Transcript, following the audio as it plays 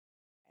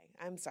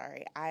I'm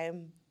sorry.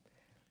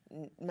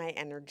 My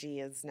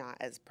energy is not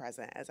as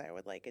present as I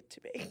would like it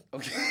to be.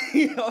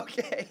 Okay.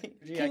 Okay.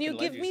 Gee, I Can you lend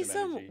give me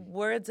some energy.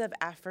 words of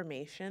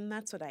affirmation?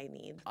 That's what I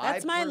need. I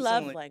That's my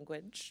love personally-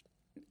 language.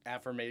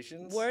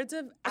 Affirmations? Words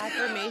of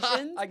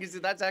affirmations. I can see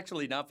that's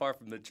actually not far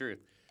from the truth.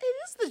 It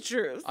is the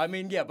truth. I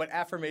mean, yeah, but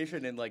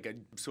affirmation in like a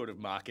sort of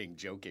mocking,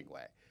 joking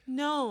way.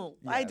 No,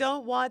 I Yes.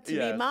 don't want to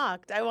Yes. be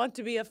mocked. I want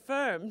to be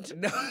affirmed.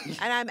 No,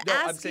 And I'm no, I'm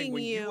saying asking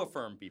when you-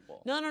 affirm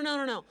people. No.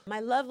 My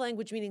love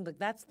language meaning like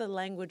that's the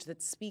language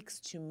that speaks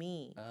to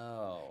me.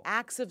 Oh.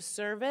 Acts of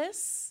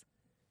service.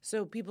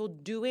 So people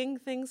doing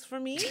things for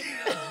me.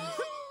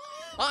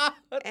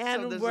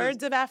 And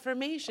words of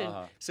affirmation.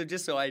 So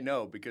just so I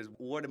know, because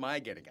what am I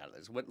getting out of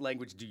this? What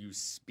language do you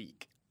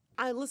speak?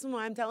 Listen,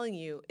 what I'm telling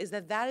you is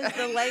that is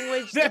the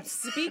language that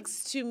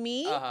speaks to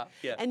me.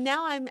 Yeah. And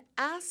now I'm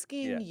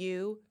asking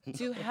you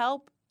to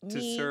help To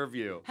me. serve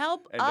you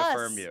Help and us.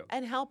 affirm you.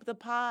 And help the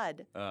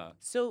pod.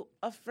 So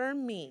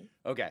affirm me.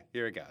 Okay,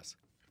 here it goes.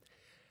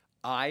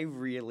 I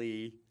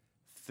really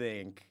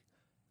think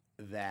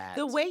that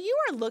The way you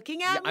are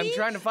looking at I'm me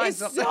trying to find is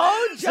something-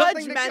 so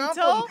something to judgmental.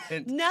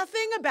 compliment.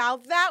 Nothing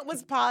about that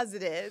was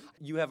positive.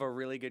 you have a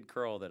really good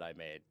curl that I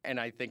made, and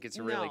I think it's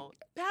really. No.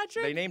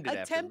 Patrick They named it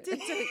after me.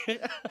 attempted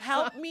to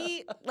help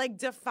me like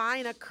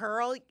define a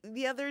curl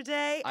the other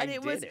day, and I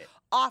it was did it.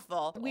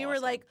 awful. We were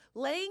Awesome. like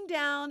laying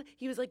down.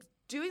 He was like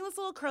doing this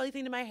little curly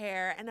thing to my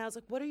hair, and I was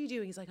like, "What are you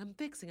doing?" He's like, I'm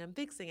fixing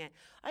it."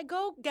 I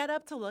go get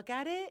up to look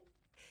at it.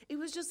 It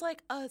was just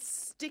like a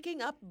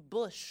sticking up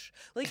bush.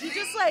 Like he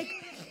just like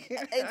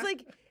it's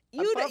like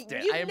you've buffed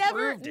it. I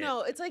never improved it.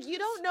 no. It's like you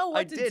don't know what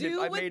I to did.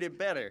 do. I with, made it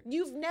better.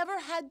 You've never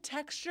had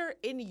texture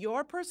in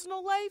your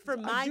personal life, or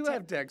my I do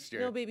have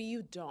texture. No, baby,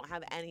 you don't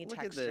have any Look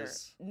texture. at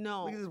this.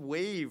 No, Look at this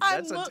wave.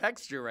 I'm That's a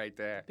texture right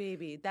there.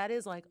 baby, that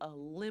is like a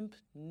limp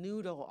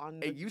noodle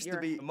on. It used to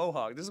be a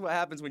mohawk. This is what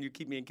happens when you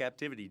keep me in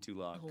captivity too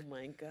long. Oh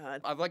my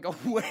god. I'm like a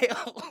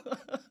whale.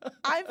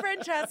 I'm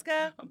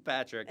Francesca, I'm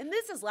Patrick. and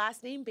this is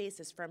Last Name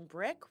Basis from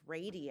Brick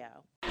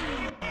Radio.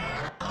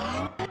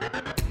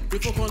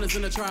 With 4 corners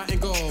in a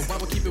triangle, why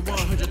we keep it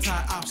 100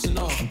 tie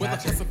optional. With a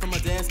hustle from my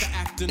desk to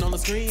acting on the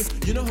screen,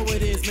 you know who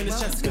it is, man, it's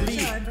Jessica Lee.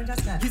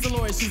 He's a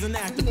lawyer, she's an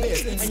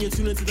activist, and you're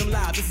tuning to them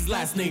live. This is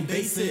Last Name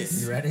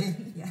Basis. You ready?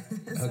 Yes,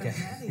 Okay.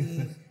 I'm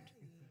ready.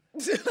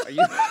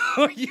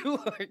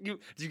 Did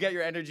you get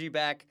your energy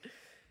back?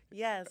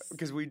 Yes,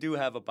 Because we do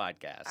have a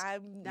podcast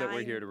I'm that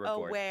we're here to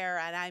record. aware,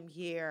 and I'm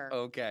here.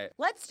 Okay.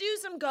 Let's do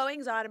some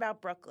goings on about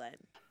Brooklyn.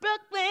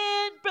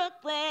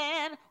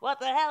 Brooklyn, what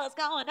the hell is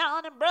going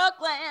on in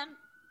Brooklyn?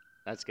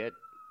 That's good.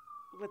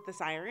 With the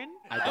siren?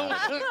 I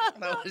got it.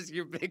 That was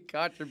your big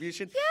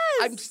contribution. Yes.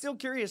 I'm still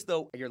curious,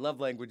 though, your love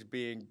language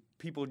being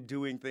people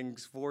doing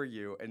things for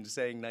you and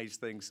saying nice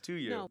things to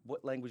you. No.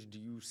 What language do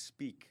you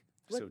speak,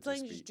 so What to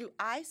language speak? do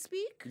I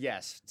speak?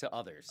 Yes, to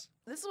others.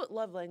 This is what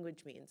love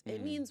language means. Mm-hmm.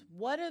 It means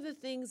what are the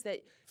things that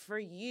for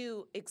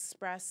you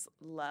express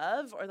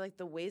love, or like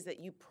the ways that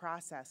you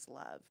process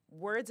love.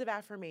 Words of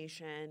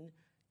affirmation,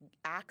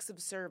 acts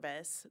of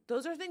service.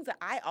 Those are things that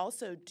I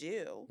also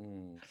do.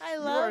 I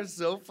You are love.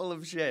 so full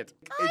of shit.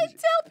 I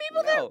tell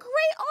people they're No. great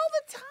all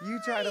the time. You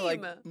try to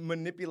like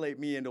manipulate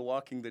me into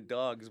walking the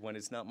dogs when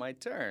it's not my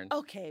turn.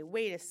 Okay,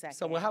 wait a second.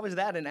 So how is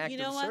that an act You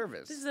know of what?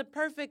 service? This is a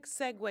perfect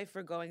segue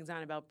for goings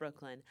on about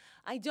Brooklyn.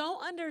 I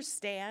don't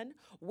understand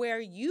where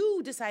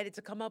you decided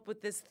to come up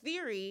with this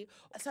theory.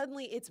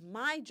 Suddenly, it's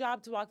my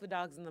job to walk the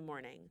dogs in the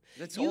morning.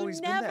 That's You always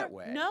been never- that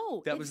way.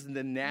 No, That it's- was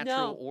the natural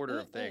no, order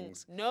of mm-mm,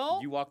 things. no.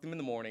 You walk them in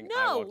the morning,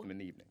 I No. walk them in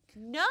the evening.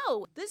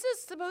 No, this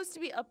is supposed to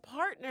be a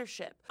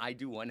partnership. I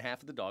do one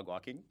half of the dog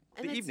walking,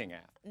 And the that's- evening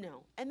half.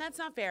 No, and that's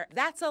not fair.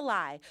 That's a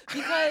lie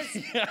because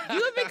you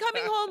have been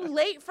coming home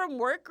late from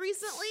work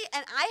recently,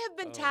 and I have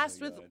been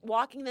tasked with God.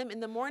 walking them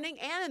in the morning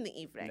and in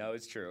the evening. No,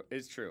 it's true.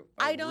 It's true.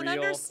 I don't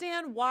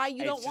understand why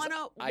you don't It's want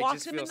just- to walk I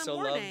just them feel in the so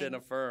morning. loved and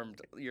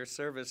affirmed. Your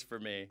service for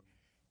me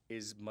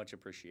is much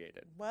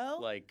appreciated.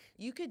 Well, like,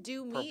 you could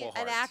do me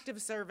Purple an Heart. act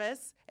of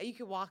service, and you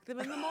could walk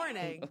them in the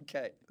morning.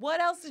 okay. What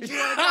else did you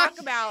want to talk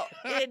about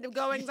in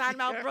goings on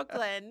about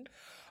Brooklyn?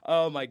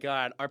 Oh my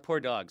God, our poor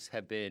dogs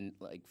have been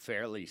like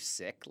fairly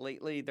sick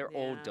lately. They're Yeah,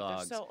 old they're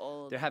dogs. so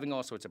old. They're having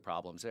all sorts of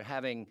problems. They're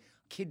having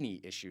kidney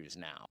issues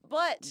now.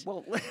 But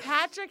Well,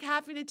 Patrick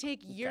having to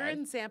take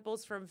urine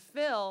samples from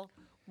Phil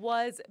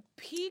was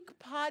peak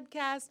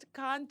podcast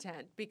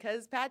content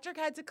because Patrick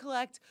had to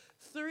collect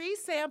 3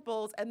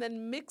 samples and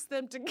then mix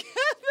them together.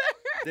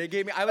 they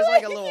gave me. I was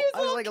like a little. He was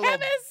I was like a little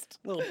chemist.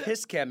 little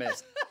piss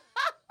chemist.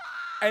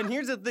 And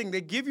here's the thing: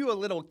 they give you a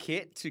little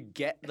kit to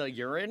get the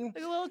urine,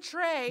 Like a little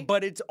tray.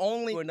 but it's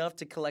only enough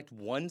to collect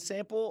 1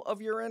 sample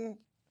of urine.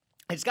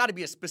 It's got to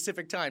be a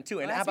specific time too.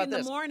 And Well, how it has to about be in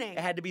this? the morning. It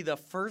had to be the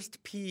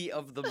first pee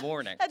of the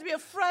morning. Had to be a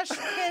fresh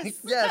piss.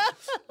 yes.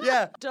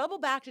 Yeah. Double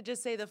back to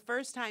just say the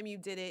first time you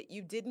did it,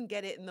 you didn't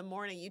get it in the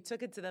morning. You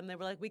took it to them. They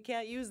were like, we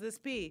can't use this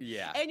pee.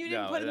 Yeah, And you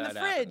didn't no, put it in the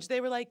that fridge. happened.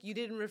 They were like, you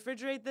didn't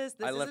refrigerate this.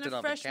 This I isn't left it a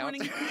on the fresh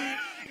morning counter.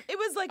 pee. It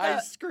was like I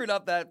a screwed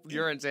up that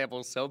urine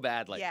sample so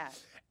badly. Yeah.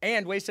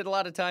 And wasted a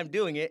lot of time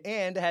doing it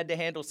and had to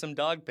handle some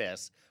dog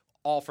piss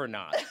all for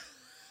naught.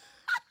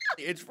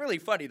 It's really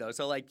funny though.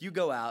 So like you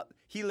go out,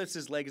 he lifts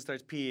his leg and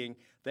starts peeing.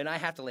 Then I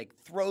have to like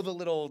throw the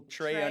little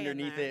tray Tray in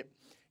underneath there. it,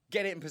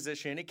 get it in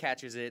position. It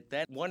catches it.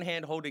 Then one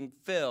hand holding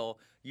Phil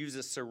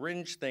uses a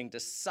syringe thing to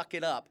suck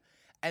it up,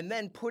 and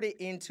then put it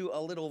into a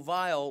little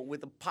vial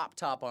with a pop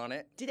top on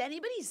it. Did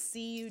anybody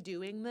see you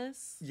doing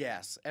this?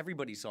 Yes,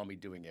 everybody saw me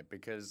doing it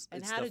because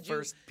And it's how the did you-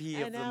 first pee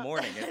of and the how-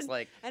 morning. It's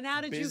like and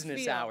how did you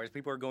business feel? hours.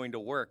 People are going to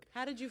work.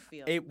 How did you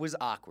feel? It was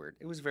awkward.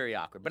 It was very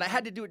awkward. But I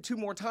had to do it 2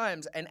 more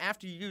times, and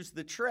after you use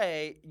the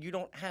tray, you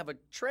don't have a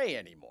tray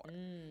anymore.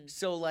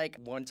 So, like,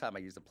 one time I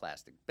used a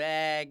plastic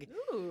bag.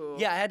 Ooh.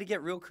 Yeah, I had to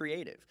get real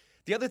creative.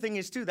 The other thing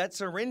is, too, that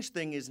syringe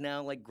thing is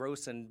now, like,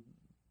 gross and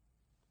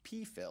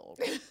pee-filled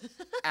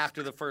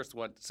after the first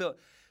one. So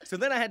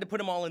then I had to put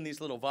them all in these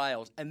little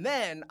vials, and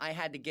then I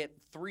had to get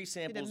 3 You had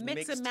samples to mix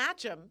mixed and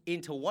match them.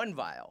 into one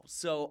vial.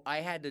 So I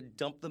had to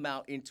dump them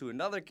out into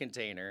another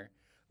container,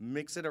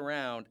 mix it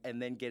around,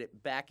 and then get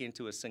it back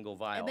into a single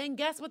vial. And then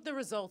guess what the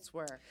results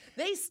were?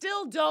 They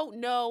still don't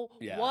know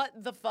Yeah.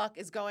 what the fuck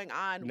is going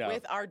on No.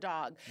 with our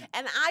dog.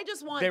 And I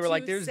just want They were to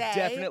like, "There's say,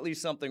 definitely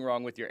something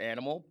wrong with your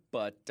animal,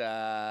 but it's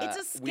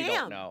a scam. we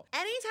don't know."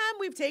 Anytime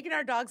we've taken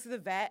our dogs to the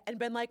vet and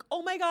been like,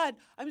 oh my God,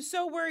 I'm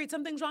so worried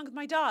something's wrong with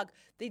my dog.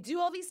 They do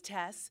all these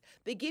tests,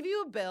 they give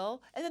you a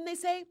bill, and then they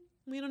say,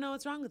 we don't know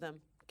what's wrong with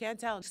them. Can't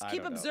tell. Just I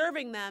keep don't know.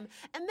 observing them.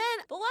 And then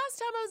the last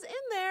time I was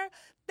in there,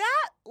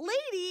 that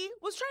lady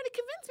was trying to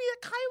convince me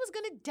that Kaya was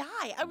gonna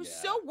die. I was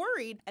so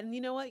worried. And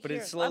you know what? But Here,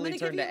 it I'm slowly gonna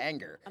turned give to you-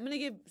 anger. I'm gonna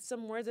give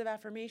some words of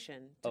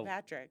affirmation to Oh.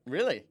 Patrick.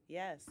 Really?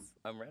 Yes.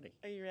 I'm ready.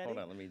 Are you ready? Hold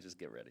on, let me just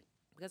get ready.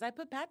 Because I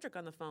put Patrick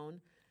on the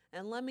phone,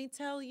 and let me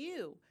tell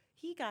you,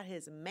 he got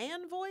his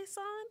man voice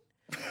on.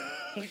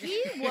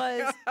 He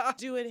was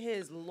doing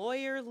his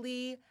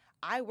lawyerly,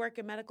 I work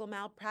in medical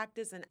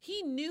malpractice, and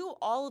he knew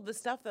all of the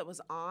stuff that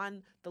was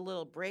on the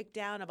little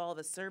breakdown of all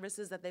the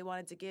services that they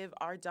wanted to give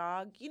our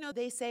dog. You know,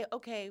 they say,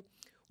 okay,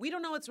 we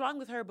don't know what's wrong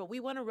with her, but we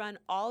want to run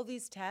all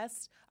these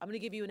tests. I'm going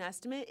to give you an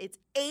estimate. It's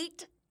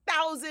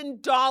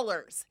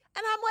 $8,000.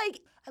 And I'm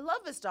like, I love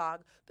this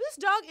dog, but this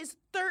dog is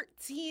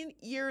 13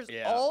 years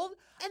Yeah. old.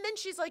 And then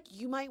she's like,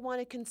 you might want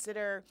to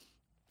consider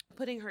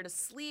putting her to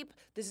sleep.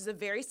 This is a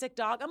very sick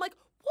dog. I'm like,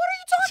 what are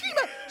you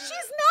talking about? She's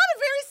not a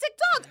very sick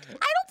dog.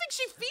 I don't think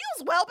she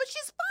feels well, but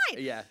she's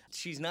fine. Yeah,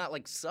 she's not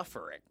like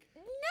suffering.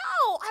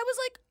 No, I was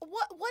like,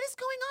 what is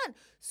going on?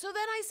 So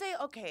then I say,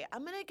 okay,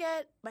 I'm going to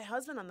get my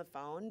husband on the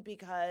phone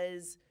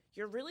because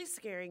you're really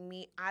scaring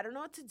me. I don't know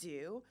what to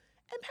do.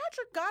 And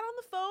Patrick got on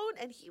the phone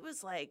and he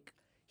was like,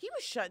 he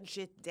was shutting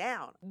shit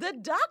down. The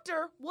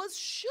doctor was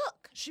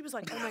shook. She was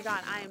like, oh my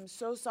God, I am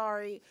so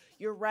sorry.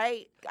 You're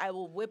right. I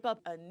will whip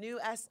up a new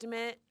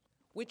estimate,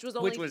 which was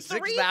only Which was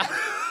 3,000.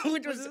 6,000.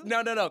 Which was no.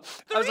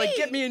 I was like,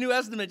 get me a new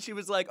estimate. She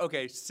was like,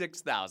 okay,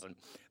 6,000.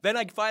 Then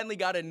I finally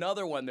got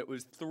another one that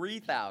was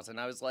 3,000.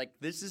 I was like,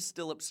 this is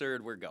still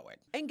absurd. We're going.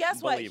 And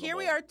guess what? Here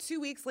we Believable. are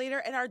 2 weeks later,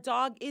 and our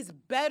dog is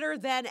better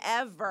than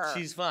ever.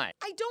 She's fine.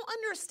 I don't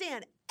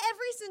understand.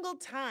 Every single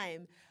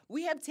time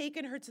we have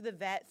taken her to the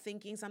vet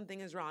thinking something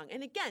is wrong.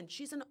 And again,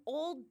 she's an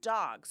old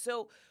dog.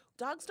 So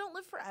dogs don't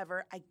live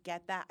forever. I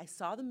get that. I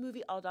saw the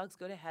movie All Dogs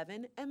Go to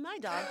Heaven, and my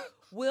dog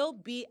will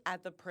be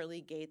at the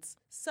pearly gates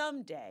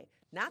someday.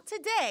 Not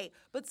today,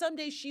 but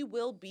someday she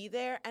will be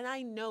there. And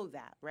I know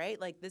that, right?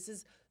 Like, this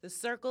is the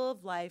circle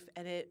of life,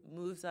 and it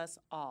moves us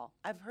all.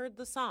 I've heard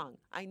the song.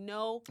 I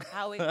know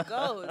how it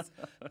goes.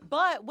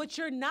 But what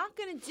you're not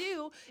going to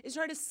do is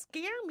try to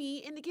scare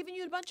me into giving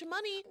you a bunch of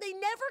money. They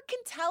never can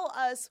tell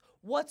us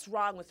what's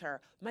wrong with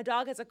her. My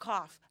dog has a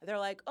cough. They're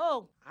like,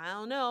 oh, I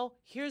don't know.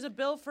 Here's a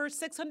bill for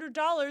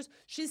 $600.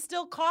 She's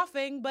still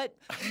coughing, but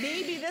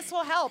maybe this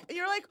will help. And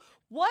you're like,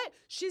 what?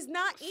 She's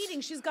not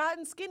eating. She's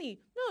gotten skinny.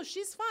 No,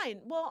 she's fine.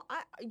 Well,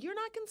 you're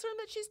not concerned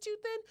that she's too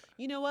thin?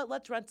 You know what?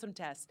 Let's run some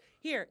tests.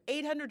 Here,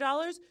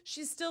 $800.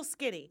 She's still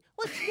skinny.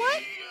 Like,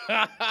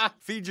 what?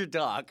 Feed your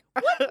dog.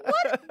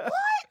 What?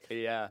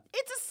 Yeah.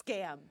 It's a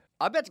scam.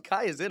 I bet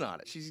Kaya's in on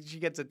it. She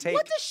gets a take.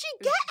 What does she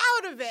get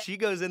out of it? She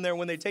goes in there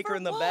when they take her For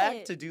in the what?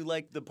 back to do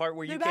like the part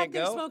where They're you back can't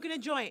there go. smoking a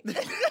joint.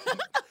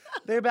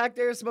 They're back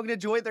there smoking a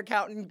joint. They're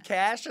counting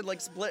cash and like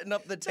splitting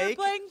up the They're take.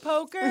 playing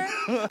poker.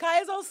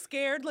 Kaya's all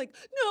scared, like,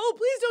 no,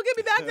 please don't get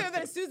me back there.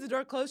 Then as soon as the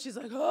door closed, she's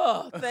like,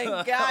 oh, thank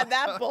God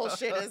that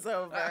bullshit is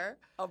over.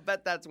 I'll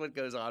bet that's what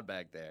goes on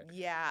back there.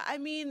 Yeah, I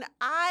mean,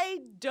 I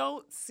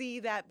don't see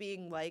that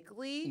being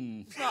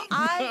likely.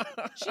 So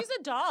she's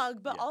a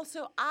dog, but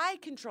also I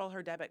control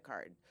her debit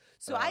card.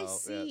 So I Oh, yeah,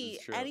 see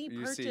that's true. any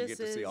You purchases get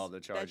to see all the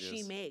that she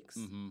charges. makes.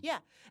 Mhm. Yeah,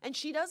 and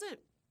she doesn't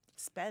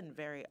spend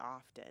very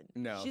often.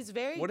 No. She's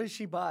very What does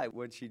she buy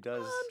when she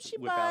does she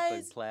whip out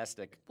buys- the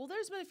plastic? Well,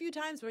 there's been a few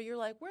times where you're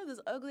like, where did this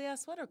ugly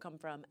ass sweater come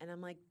from? And I'm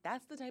like,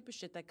 that's the type of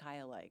shit that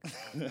Kaya likes.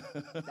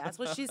 That's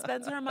what she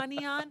spends her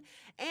money on.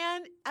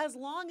 And as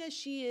long as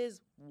she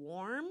is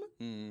warm,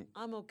 Mm,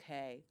 I'm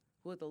okay.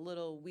 with a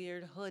little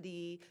weird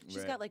hoodie. She's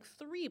Right. got like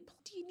 3.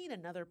 Do you need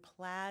another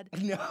plaid?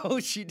 No,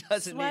 she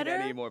doesn't Sweater?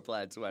 need any more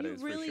plaid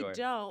sweaters You really for sure.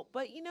 don't.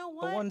 But you know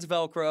what? But one's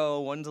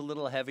Velcro, one's a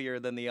little heavier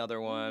than the other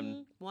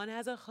one. One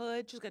has a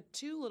hood. She's got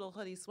 2 little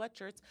hoodie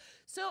sweatshirts.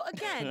 So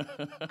again,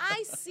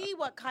 I see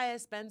what Kaya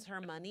spends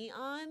her money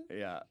on.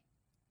 Yeah.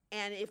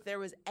 And if there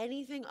was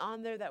anything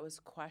on there that was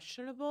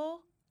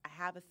questionable, I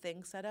have a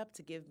thing set up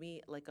to give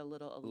me like a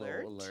little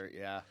alert. Little alert,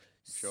 yeah.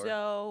 Sure.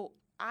 So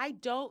I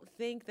don't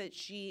think that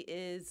she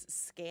is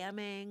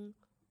scamming.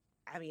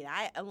 I mean,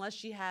 unless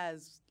she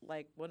has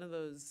like one of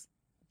those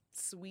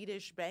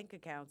Swedish bank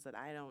accounts that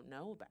I don't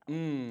know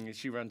about.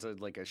 She runs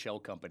like a shell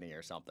company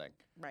or something.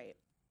 Right.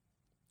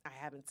 I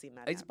haven't seen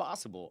that. It's happen.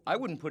 possible. I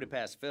wouldn't put it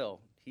past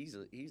Phil. He's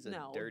a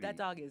No, dirty. that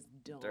dog is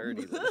dumb.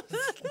 dirty little-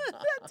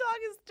 that dog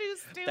is too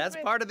stupid. That's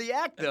part of the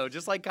act, though.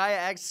 Just like Kaya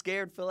acts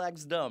scared, Phil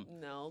acts dumb.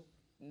 No.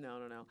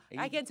 He-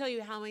 I can't tell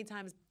you how many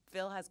times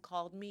Phil has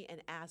called me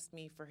and asked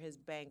me for his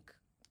bank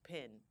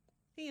PIN.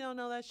 You don't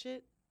know that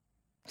shit?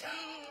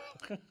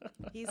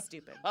 He's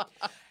stupid.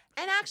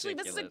 And actually,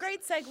 this is a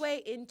great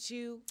segue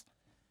into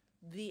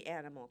the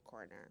animal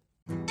corner.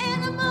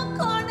 Animal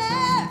Corner!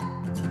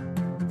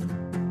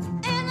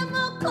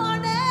 Animal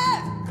Corner!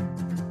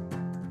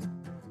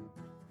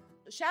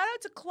 Shout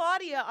out to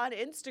Claudia on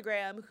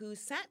Instagram who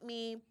sent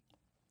me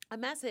a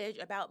message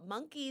about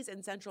monkeys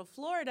in Central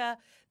Florida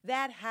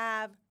that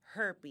have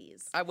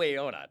herpes. Wait,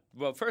 hold on.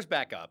 Well, first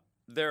back up.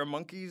 There are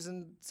monkeys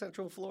in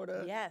Central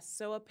Florida? Yes,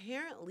 so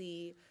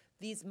apparently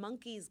these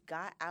monkeys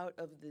got out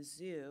of the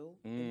zoo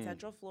in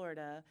Central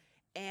Florida,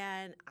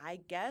 and I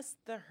guess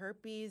the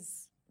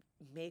herpes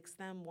makes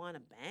them want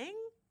to bang?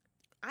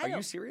 Are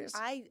you serious?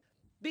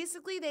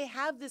 Basically, they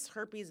have this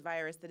herpes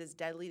virus that is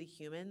deadly to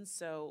humans,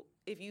 so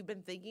if you've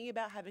been thinking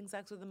about having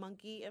sex with a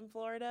monkey in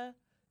Florida,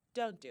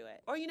 don't do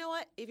it. Or you know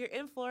what? If you're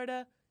in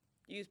Florida,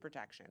 use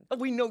protection. But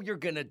we know you're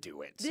going to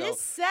do it.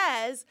 This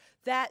says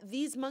that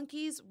these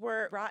monkeys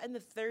were brought in the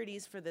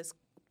 30s for this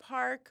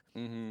park,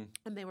 and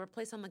they were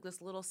placed on like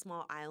this little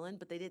small island,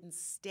 but they didn't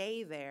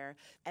stay there.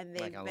 And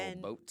they've like on been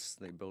little boats.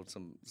 They built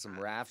some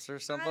rafts or I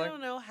something. don't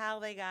know how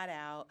they got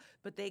out,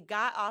 but they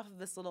got off of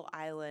this little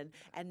island,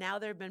 and now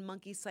there have been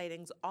monkey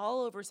sightings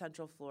all over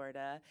Central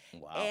Florida.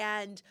 Wow.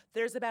 And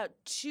there's about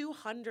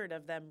 200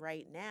 of them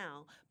right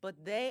now,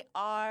 but they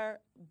are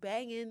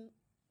banging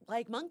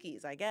like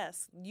monkeys, I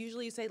guess.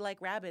 Usually you say like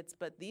rabbits,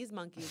 but these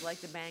monkeys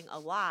like to bang a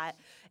lot,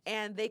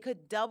 and they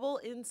could double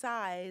in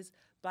size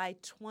by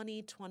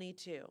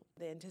 2022.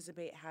 They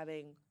anticipate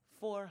having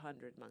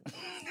 400 monkeys.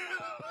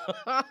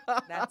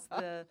 That's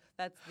the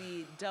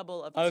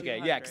double of 200.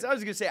 Okay, yeah, because I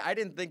was gonna say I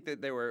didn't think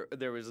that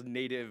there was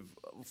native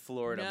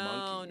Florida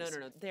monkeys.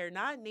 No. They're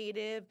not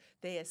native.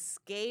 They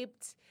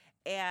escaped,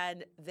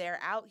 and they're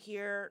out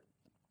here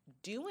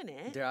doing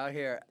it. They're out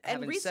here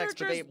And having sex,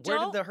 but researchers where did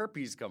don't- the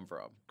herpes come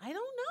from? I don't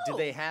know. Did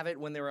they have it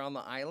when they were on the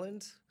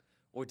island,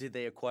 or did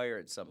they acquire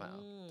it somehow?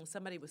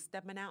 Somebody was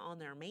stepping out on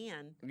their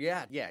man,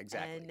 Yeah,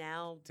 exactly. and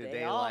now Did they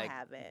they all like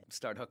have it.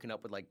 start hooking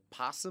up with like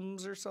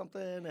possums or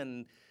something?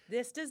 And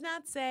This does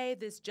not say.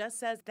 This just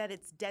says that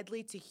it's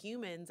deadly to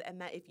humans,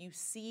 and that if you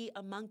see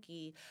a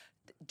monkey,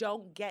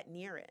 don't get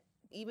near it,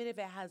 even if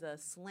it has a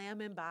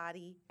slamming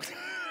body.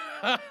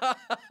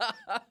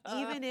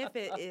 Even if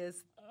it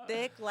is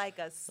thick like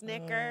a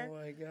Snicker,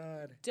 my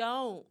god.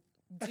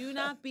 do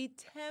not be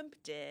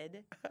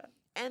tempted.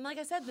 And like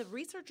I said, the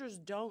researchers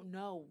don't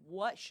know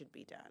what should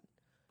be done.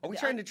 Are we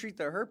trying to treat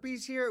the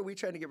herpes here, or are we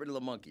trying to get rid of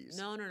the monkeys?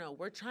 No.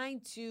 We're trying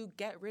to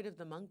get rid of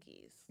the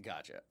monkeys.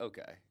 Gotcha.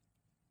 Okay.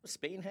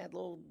 Spain had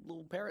little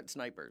parrot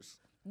snipers.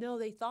 No,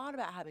 they thought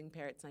about having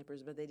parrot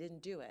snipers, but they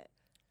didn't do it.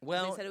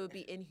 Well, They said it would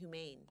be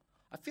inhumane.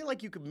 I feel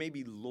like you could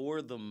maybe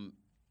lure them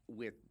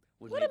with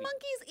What maybe, do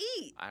monkeys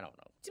eat? I don't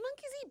know. Do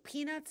monkeys eat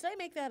peanuts? Did I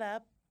make that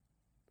up?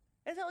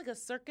 Is that like a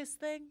circus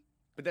thing?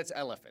 But that's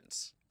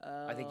elephants.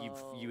 I think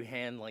Oh. you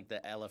hand like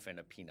the elephant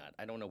a peanut.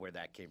 I don't know where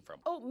that came from.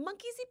 Oh,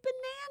 monkeys eat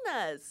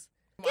bananas.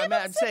 I'm Give 'em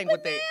I'm some saying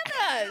what they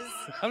bananas.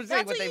 I'm saying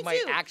That's what they you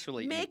might do.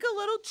 actually Make eat. a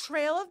little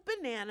trail of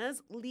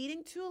bananas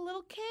leading to a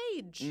little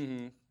cage.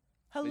 Mm-hmm.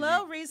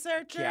 Hello,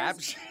 researchers.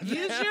 capture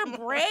Use your them?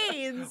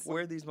 brains.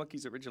 Where are these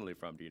monkeys originally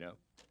from? Do you know?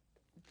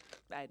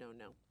 I don't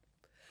know.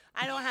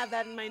 I don't have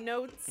that in my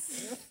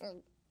notes.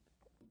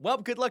 Well,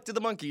 good luck to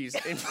the monkeys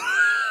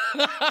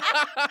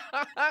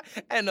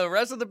and the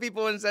rest of the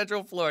people in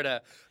Central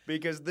Florida,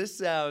 because this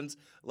sounds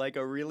like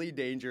a really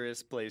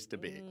dangerous place to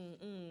be.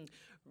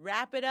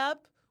 Wrap it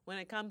up when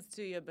it comes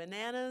to your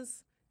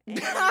bananas. And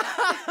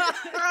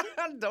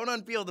Don't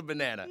unpeel the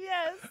banana.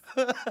 yes,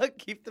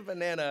 Keep the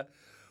banana.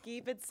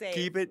 keep it safe.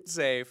 Keep it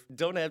safe.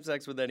 Don't have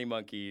sex with any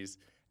monkeys.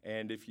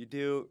 And if you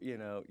do,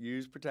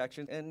 use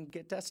protection and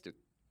get tested.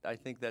 I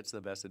think that's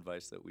the best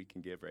advice that we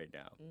can give right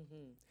now.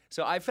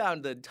 So I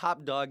found the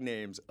top dog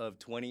names of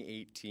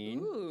 2018.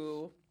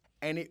 Ooh.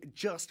 And it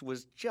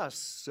was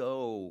just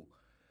so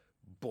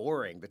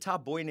boring. The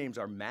top boy names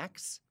are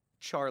Max,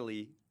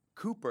 Charlie,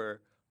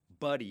 Cooper,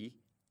 Buddy,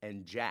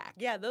 and Jack.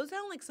 Yeah, those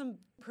sound like some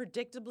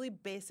predictably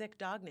basic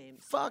dog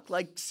names. Fuck,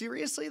 like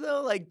seriously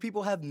though? Like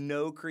people have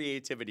no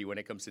creativity when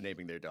it comes to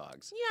naming their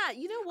dogs. Yeah,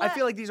 you know what? I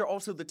feel like these are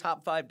also the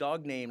top 5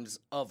 dog names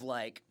of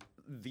like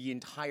the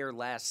entire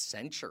last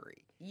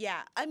century.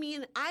 Yeah, I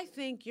mean, I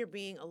think you're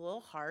being a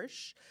little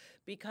harsh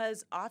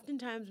because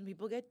oftentimes when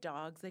people get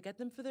dogs, they get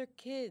them for their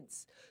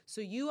kids. So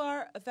you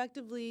are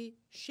effectively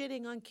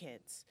shitting on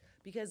kids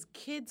because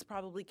kids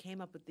probably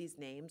came up with these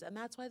names and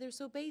that's why they're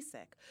so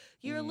basic.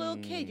 You're a little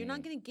kid. You're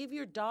not going to give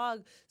your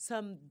dog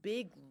some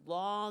big,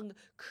 long,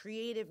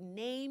 creative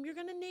name. You're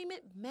going to name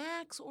it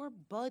Max or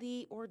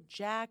Buddy or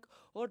Jack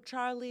or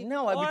Charlie.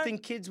 No, I would or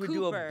think kids would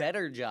do a Cooper.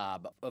 better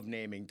job of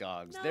naming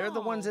dogs. They're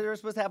the ones No. that are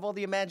supposed to have all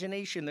the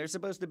imagination. They're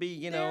supposed to be,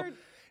 you know, They're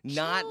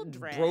not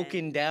children.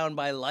 broken down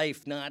by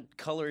life, not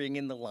coloring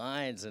in the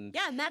lines. And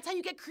Yeah, and that's how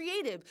you get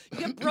creative. You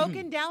get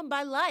broken down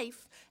by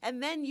life,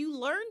 and then you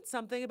learn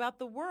something about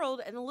the world,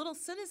 and a little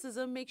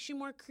cynicism makes you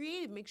more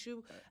creative, makes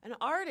you an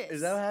artist.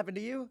 is that what happened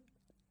to you?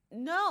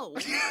 No.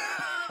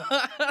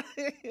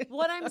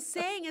 What I'm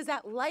saying is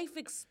that life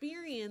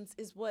experience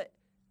is what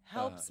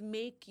helps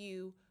make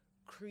you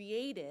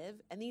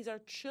creative, and these are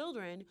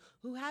children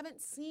who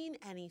haven't seen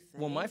anything.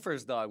 Well, my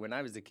first dog, when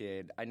I was a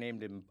kid, I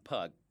named him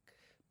Pug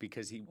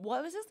because he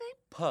What was his name?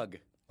 Pug,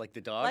 like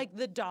the dog. Like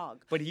the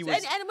dog. but he So-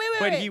 was, and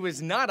but wait. he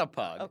was not a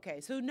pug. Okay,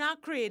 so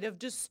not creative,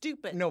 just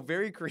stupid. No,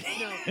 very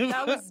creative. No,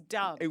 that was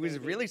dumb. It was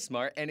baby. really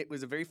smart, and it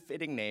was a very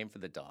fitting name for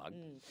the dog.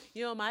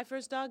 You know what my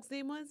first dog's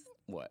name was?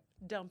 What?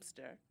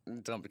 Dumpster.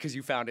 Dump, because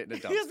you found it in a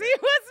dumpster. Because he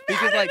was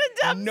Because found like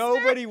in a dumpster.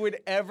 nobody would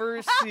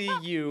ever see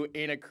you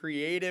in a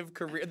creative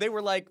career. They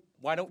were like,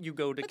 "Why don't you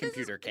go to But this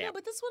computer is, camp?" No,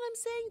 but this is what I'm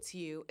saying to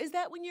you is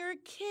that when you're a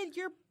kid,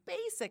 you're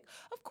basic.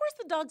 Of course,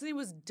 the dog's name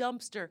was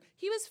Dumpster.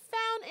 He was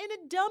found in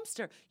a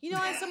dumpster. You know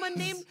how someone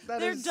named That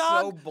their is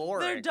dog so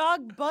boring. their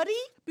dog Buddy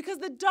because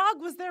the dog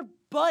was their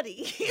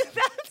buddy.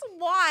 That's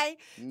why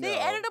they No.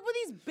 ended up with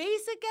these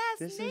basic ass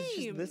this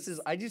names. is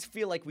just, I just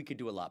feel like we could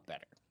do a lot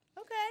better.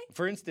 Okay.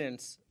 For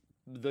instance,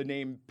 the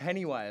name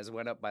Pennywise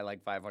went up by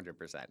like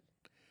 500%.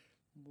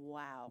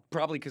 Wow.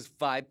 Probably because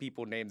 5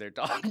 people named their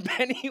dog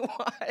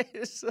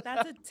Pennywise.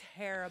 That's a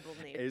terrible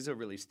name. It is a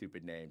really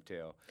stupid name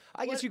too.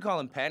 I guess What- you call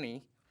him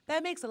Penny.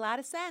 That makes a lot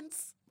of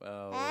sense.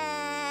 Oh,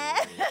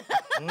 Ah.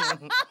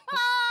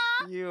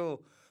 you.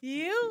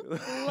 You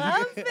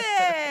love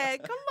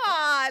it. Come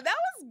on. That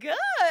was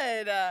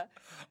good.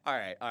 All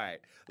right.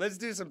 Let's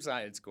do some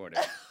science corner.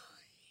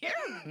 You're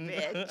a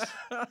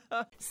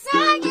bitch.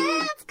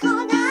 Science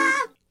Corner!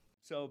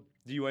 So,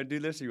 do you want to do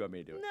this or you want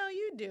me to do it? No,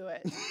 you do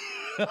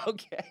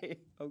it.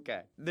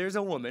 Okay. There's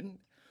a woman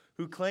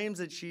who claims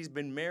that she's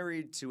been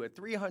married to a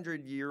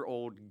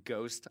 300-year-old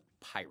ghost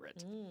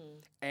pirate.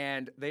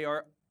 And they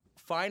are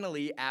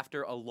finally,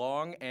 after a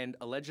long and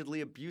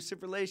allegedly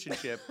abusive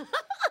relationship,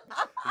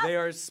 they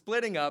are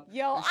splitting up.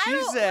 Yo, she I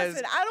don't, says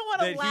listen, I don't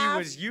want to that laugh. he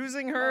was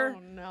using her. Oh,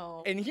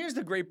 no. And here's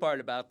the great part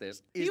about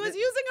this. Is He was that-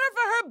 using her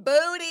for her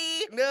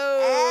booty.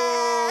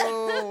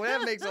 No,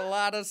 that makes a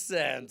lot of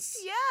sense.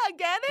 Yeah,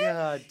 get it?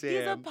 God He's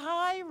a damn.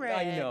 pirate.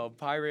 I know,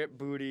 pirate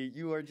booty.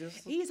 You are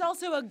just. He's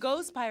also a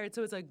ghost pirate,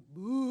 so it's like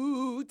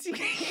booty.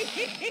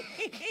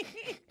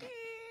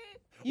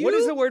 What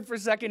is the word for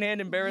secondhand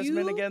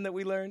embarrassment you- again that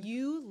we learned?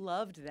 You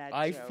loved that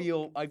I joke.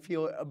 feel,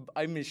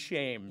 I'm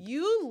ashamed.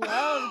 You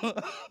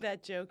loved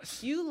that joke.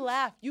 You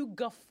laughed. You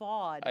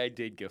guffawed. I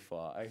did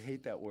guffaw. I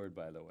hate that word,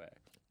 by the way.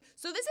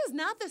 So this is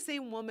not the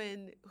same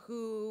woman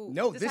who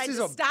No, this decided is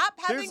to a- stop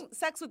there's- having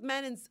sex with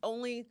men and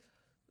only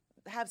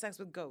have sex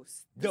with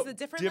ghosts. This is a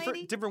different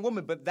lady? Different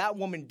woman, but that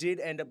woman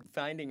did end up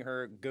finding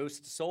her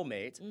ghost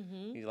soulmate.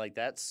 You're like,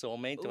 that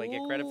soulmate? Do I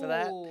get credit for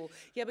that? Ooh.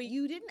 Yeah, but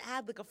you didn't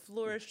add like a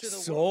flourish to the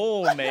word.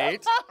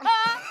 Soulmate.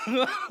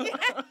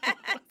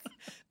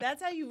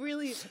 That's how you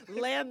really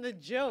land the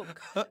joke.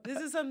 This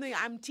is something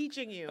I'm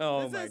teaching you.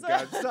 Oh This my is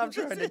God, stop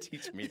trying to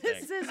teach me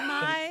This things. is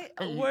my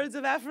words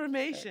of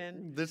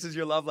affirmation. This is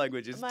your love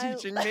language. Is My-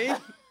 teaching me?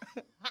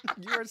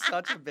 You are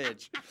such a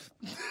bitch.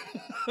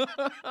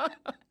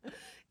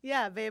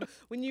 Yeah, babe.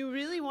 When you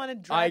really want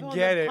to I drive home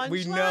get the it.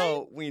 We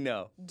punchline,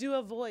 know. do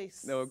a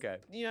voice. Okay.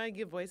 You know I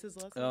give voices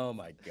lessons? Oh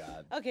my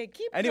God. Okay,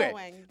 keep Anyway,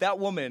 going. that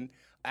woman,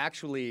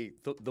 actually,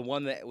 the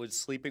one that was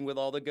sleeping with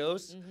all the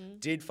ghosts,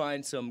 did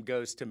find some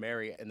ghost to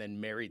marry and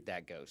then married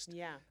that ghost.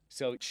 Yeah.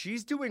 So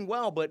she's doing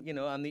well, but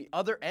on the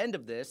other end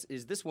of this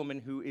is this woman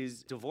who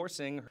is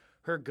divorcing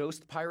her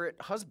ghost pirate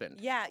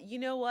husband. Yeah, you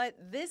know what?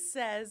 This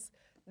says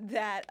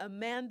that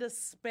Amanda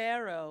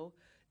Sparrow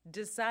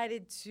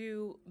decided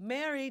to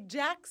marry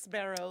Jack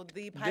Sparrow,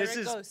 the pirate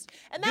is- ghost.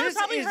 And that was this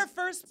probably is- her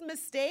first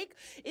mistake,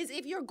 is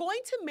if you're going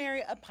to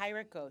marry a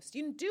pirate ghost,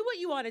 you do what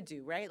you want to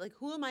do, right? Like,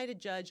 who am I to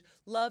judge?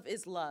 Love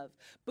is love.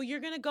 But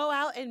you're going to go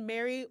out and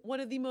marry one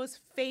of the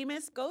most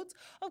famous goats?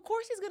 Of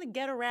course he's going to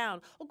get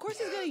around. Of course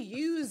he's going to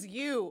use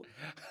you.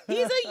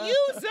 He's a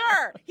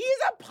user. He's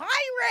a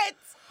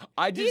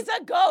pirate. He's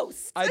a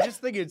ghost. I just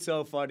think it's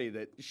so funny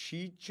that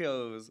she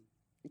chose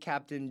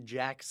Captain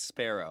Jack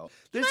Sparrow.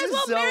 Might as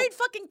well married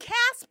fucking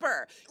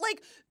Casper.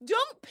 Like,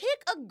 don't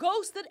pick a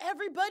ghost that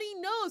everybody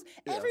knows.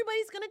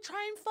 Everybody's gonna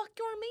try and fuck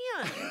your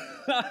man.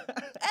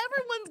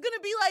 Everyone's gonna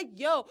be like,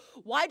 yo,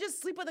 why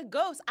just sleep with a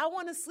ghost? I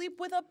want to sleep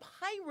with a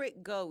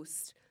pirate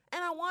ghost.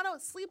 And I want to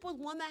sleep with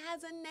one that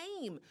has a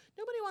name.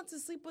 Nobody wants to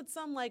sleep with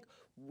some, like,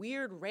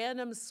 weird,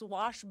 random,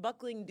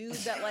 swashbuckling dude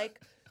that,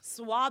 like,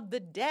 swabbed the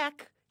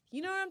deck.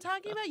 You know what I'm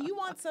talking about? You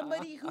want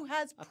somebody who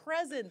has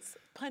presence,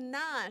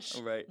 panache,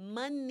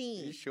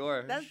 money.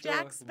 Sure. That's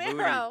Jack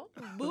Sparrow.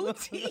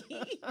 Booty.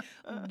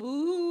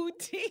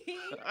 Booty.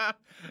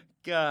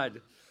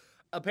 God.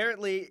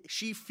 Apparently,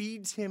 she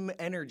feeds him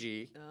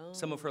energy,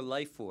 some of her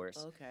life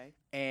force. Okay.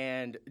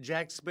 And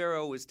Jack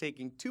Sparrow was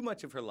taking too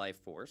much of her life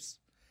force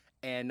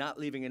and not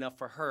leaving enough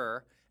for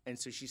her. And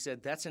so she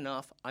said, that's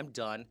enough. I'm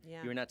done.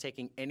 Yeah. You're not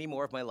taking any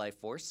more of my life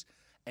force,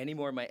 any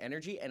more of my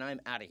energy, and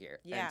I'm out of here.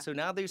 Yeah. And so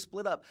now they've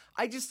split up.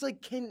 I just,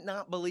 like,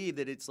 cannot believe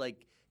that it's,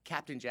 like,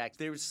 Captain Jack.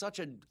 There was such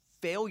a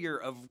failure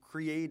of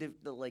creative,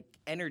 like,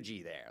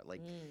 energy there.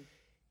 Like,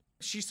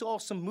 she saw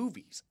some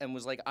movies and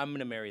was like, I'm going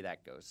to marry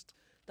that ghost.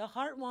 The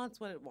heart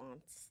wants what it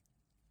wants.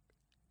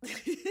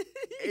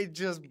 It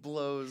just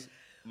blows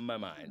my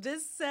mind.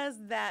 This says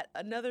that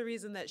another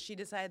reason that she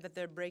decided that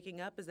they're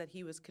breaking up is that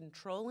he was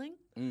controlling.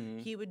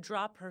 He would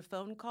drop her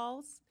phone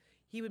calls.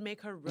 He would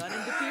make her run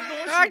into people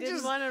she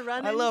didn't want to run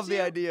into. I love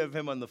the idea of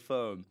him on the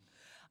phone.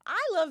 I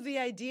love the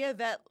idea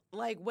that,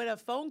 like, when a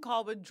phone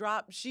call would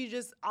drop, she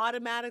just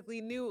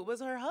automatically knew it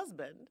was her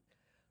husband.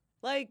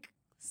 Like,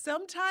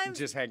 sometimes...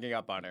 Just hanging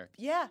up on her.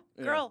 Yeah,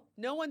 girl,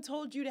 no one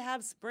told you to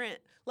have Sprint.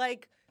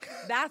 Like,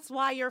 that's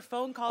why your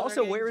phone calls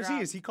Also, are where getting is he?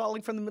 dropped. Is he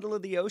calling from the middle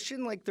of the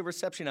ocean? Like, the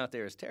reception out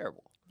there is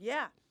terrible.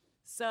 Yeah.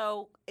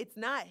 So it's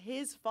not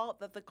his fault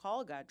that the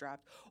call got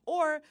dropped.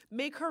 Or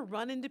make her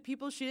run into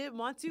people she didn't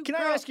want to. Can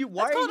Girl, I ask you,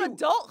 why that's are called you...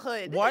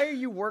 adulthood. Why are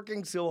you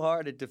working so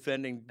hard at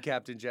defending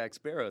Captain Jack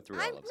Sparrow through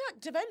I'm all of this?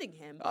 not defending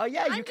him. Oh,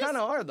 yeah, I'm you kind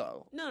of just- are,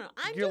 though. No,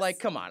 You're like,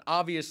 come on,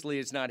 obviously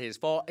it's not his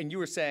fault. And you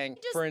were saying,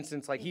 for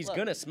instance, like, he's Look,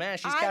 going to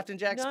smash. He's Captain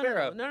Jack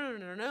Sparrow.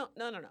 No.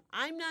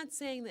 I'm not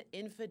saying that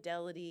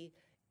infidelity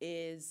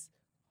is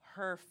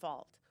her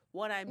fault.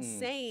 What I'm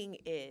saying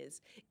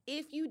is,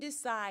 if you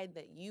decide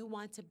that you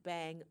want to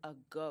bang a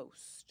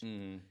ghost,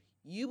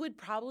 you would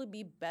probably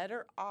be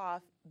better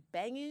off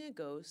banging a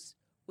ghost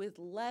with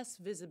less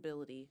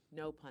visibility,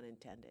 no pun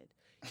intended.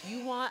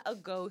 You want a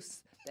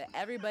ghost that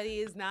everybody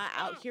is not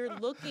out here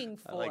looking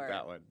for. I like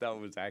that one. That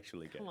was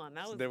actually good. Come on,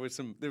 that was- There was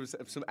some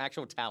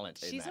actual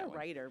talent in She's that a one.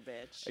 writer,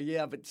 bitch.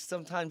 Yeah, but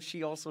sometimes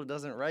she also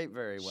doesn't write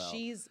very well.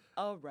 She's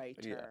a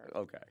writer. Yeah,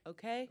 okay.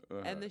 Okay?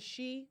 And the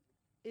she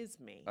is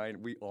me.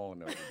 We all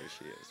know who this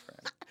she is,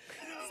 friend.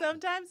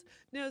 Sometimes,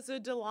 no, so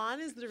Delon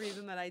is the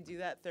reason that I do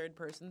that third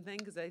person thing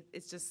because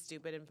it's just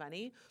stupid and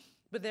funny.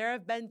 But there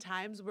have been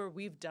times where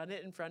we've done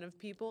it in front of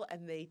people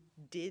and they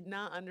did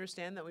not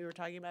understand that we were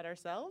talking about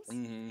ourselves.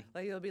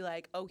 Like, they'll be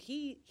like, oh,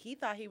 he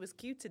thought he was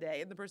cute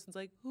today. And the person's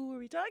like, who are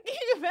we talking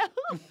about?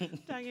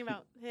 Talking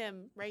about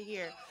him right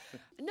here.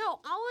 No,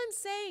 all I'm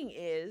saying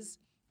is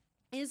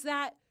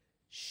that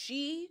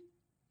she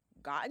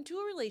got into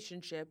a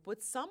relationship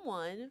with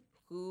someone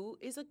who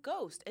is a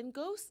ghost. And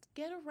ghosts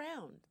get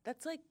around.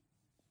 That's like,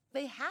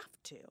 they have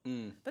to.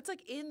 That's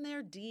like in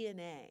their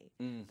DNA.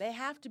 They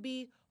have to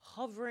be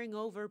hovering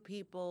over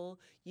people.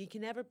 You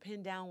can never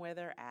pin down where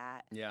they're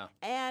at. Yeah.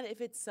 And if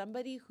it's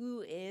somebody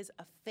who is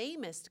a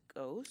famous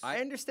ghost. I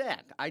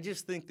understand. I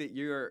just think that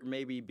you're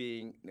maybe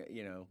being,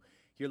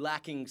 you're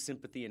lacking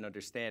sympathy and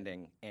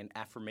understanding and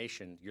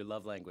affirmation, your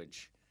love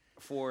language.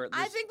 For this,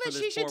 I think that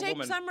she should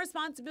take some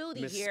responsibility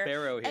Miss here.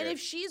 Sparrow here. And if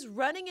she's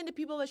running into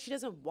people that she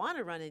doesn't want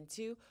to run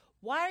into,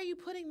 why are you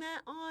putting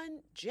that on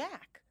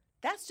Jack?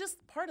 That's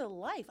just part of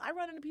life. I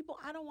run into people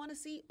I don't want to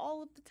see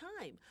all of the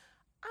time.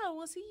 I don't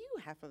want to see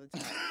you half of the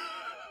time.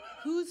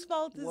 Whose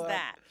fault is What?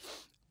 that?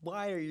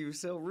 Why are you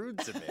so rude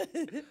to me?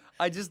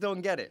 I just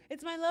don't get it.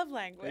 It's my love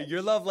language.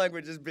 Your love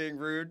language is being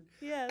rude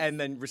Yes. and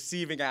then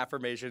receiving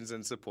affirmations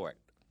and support.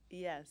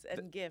 Yes,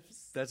 and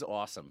gifts. That's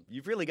awesome.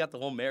 You've really got the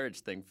whole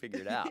marriage thing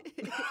figured out.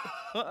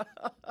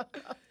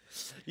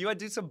 You want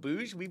to do some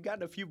bougie? We've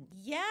gotten a few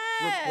Yes.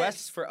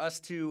 requests for us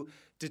to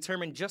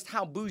determine just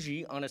how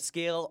bougie on a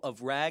scale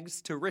of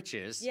rags to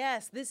riches.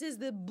 Yes, this is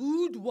the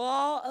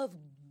boudoir of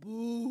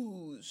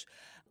bouge.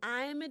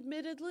 I'm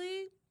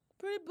admittedly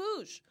pretty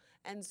bouge.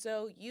 And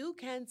so you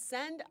can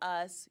send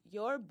us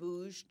your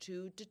bouge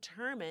to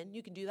determine.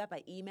 You can do that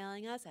by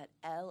emailing us at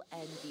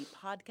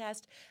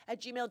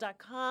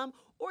lndpodcast@gmail.com,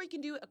 or you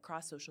can do it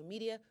across social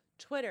media,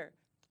 Twitter,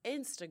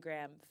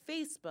 Instagram,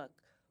 Facebook,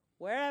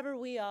 wherever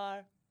we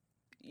are.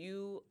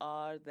 You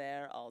are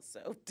there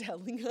also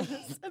telling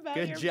us about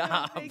Good your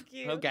job. bouge. Thank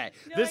you. Okay.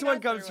 No, This I one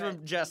got comes through it.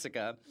 from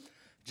Jessica.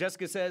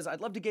 Jessica says,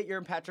 I'd love to get your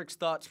and Patrick's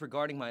thoughts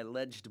regarding my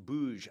alleged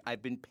bouge.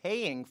 I've been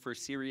paying for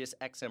Sirius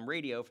XM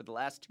radio for the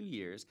last 2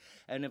 years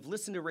and have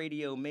listened to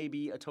radio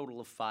maybe a total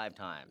of 5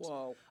 times.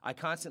 Whoa. I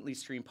constantly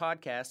stream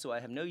podcasts, so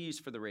I have no use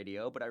for the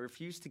radio, but I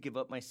refuse to give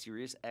up my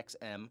Sirius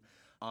XM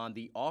on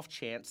the off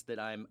chance that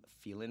I'm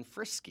feeling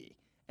frisky.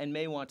 and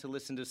may want to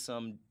listen to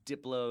some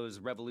Diplo's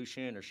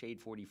Revolution or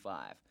Shade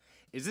 45.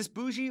 Is this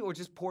bougie or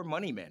just poor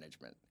money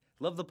management?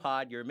 Love the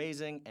pod. You're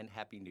amazing, and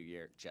Happy New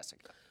Year,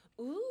 Jessica.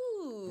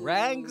 Ooh.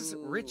 Rags,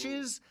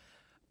 riches.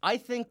 I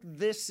think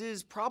this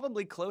is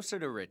probably closer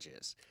to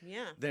riches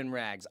than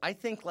rags. I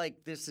think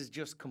like this is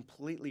just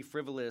completely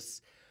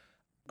frivolous,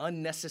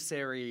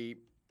 unnecessary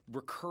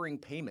recurring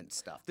payment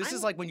stuff. This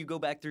is like when you go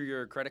back through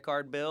your credit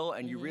card bill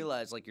and you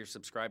realize like you're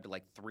subscribed to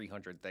like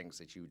 300 things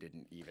that you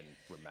didn't even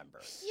remember.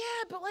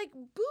 Yeah, but like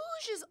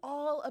bouge is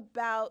all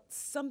about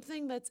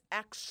something that's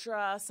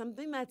extra,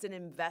 something that's an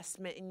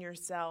investment in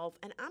yourself.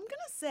 And I'm going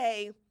to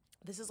say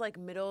this is like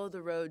middle of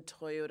the road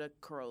Toyota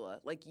Corolla,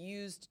 like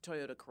used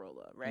Toyota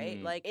Corolla,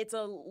 right? Like it's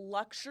a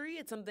luxury.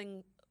 It's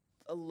something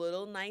a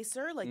little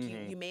nicer. Like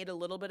you made a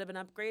little bit of an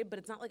upgrade, but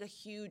it's not like a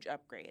huge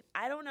upgrade.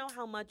 I don't know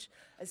how much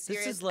a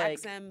Sirius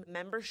like, XM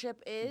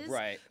membership is.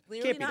 Right.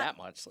 Clearly Can't be not, that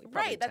much. Like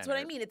right. That's what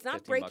I mean. It's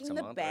not breaking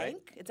the month, bank.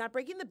 right? It's not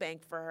breaking the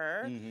bank for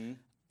her.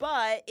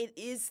 But it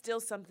is still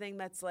something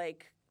that's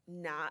like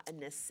not a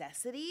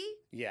necessity.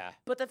 Yeah.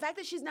 But the fact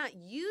that she's not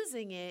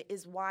using it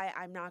is why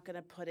I'm not going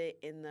to put it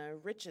in the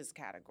riches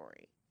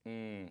category.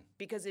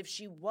 Because if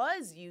she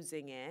was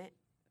using it,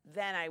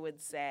 then I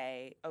would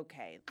say,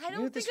 okay. I don't You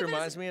know what think this of it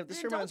reminds as me of?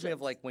 This reminds me of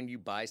indulgence. like when you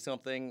buy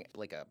something,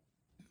 like a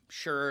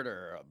shirt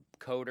or a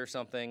coat or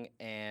something,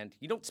 and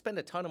you don't spend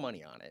a ton of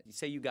money on it. You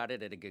say you got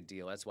it at a good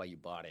deal, that's why you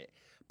bought it.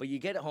 But you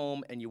get it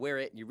home and you wear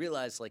it and you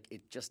realize like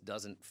it just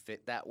doesn't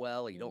fit that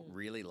well, or you don't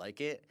really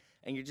like it,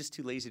 and you're just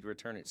too lazy to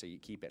return it, so you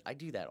keep it. I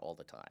do that all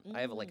the time.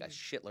 I have like a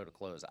shitload of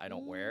clothes I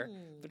don't wear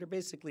that are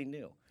basically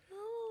new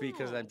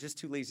because I'm just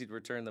too lazy to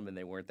return them and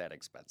they weren't that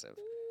expensive.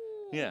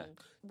 Yeah.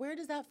 Where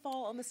does that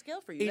fall on the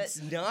scale for you?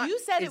 It's not. You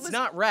said it's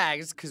not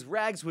rags, because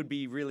rags would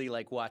be really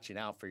like watching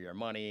out for your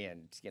money,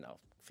 and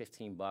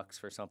 $15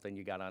 for something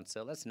you got on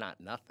sale. That's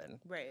not nothing.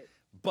 Right.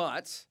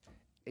 But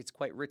it's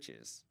quite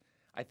riches.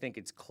 I think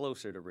it's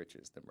closer to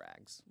riches than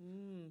rags.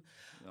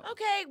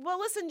 Okay, well,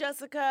 listen,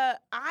 Jessica,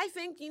 I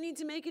think you need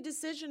to make a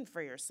decision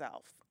for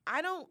yourself.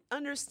 I don't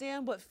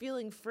understand what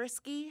feeling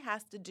frisky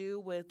has to do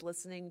with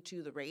listening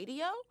to the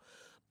radio,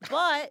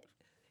 but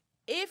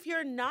if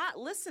you're not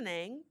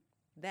listening,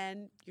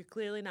 then you're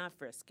clearly not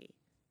frisky.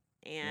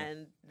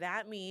 And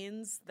that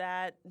means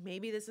that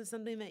maybe this is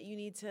something that you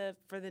need to,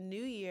 for the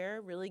new year,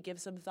 really give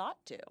some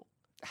thought to.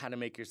 How to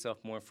make yourself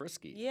more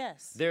frisky.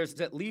 Yes. There's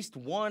at least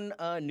one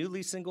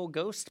newly single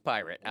ghost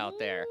pirate out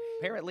there.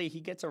 Apparently, he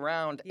gets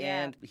around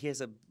and he has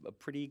a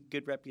pretty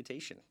good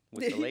reputation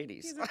with the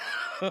ladies.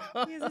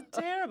 He has a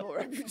terrible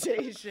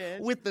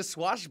reputation. With the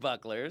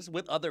swashbucklers,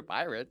 with other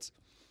pirates.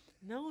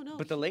 No.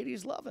 But the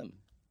ladies love him.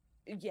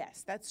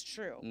 Yes, that's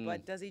true.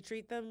 But does he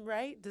treat them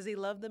right? Does he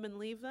love them and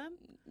leave them?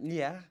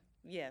 Yeah.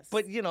 Yes.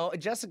 But,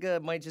 Jessica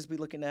might just be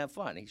looking to have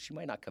fun. She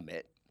might not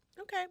commit.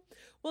 Okay.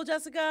 Well,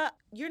 Jessica,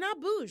 you're not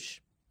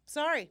bouge.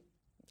 Sorry.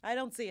 I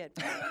don't see it.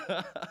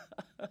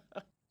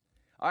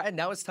 All right,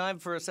 now it's time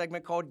for a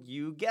segment called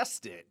You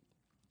Guessed It.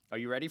 Are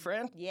you ready,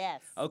 Fran?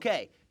 Yes.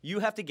 Okay, you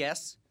have to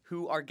guess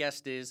who our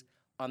guest is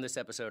on this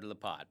episode of the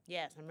pod.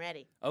 Yes, I'm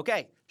ready.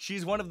 Okay,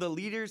 she's one of the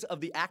leaders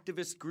of the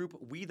activist group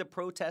We the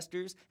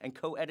Protesters and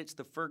co-edits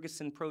the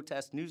Ferguson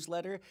Protest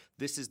newsletter,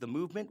 This is the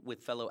Movement,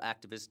 with fellow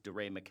activist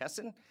DeRay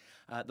McKesson.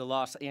 The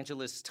Los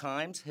Angeles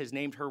Times has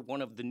named her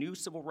one of the new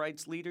civil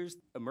rights leaders,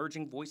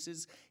 emerging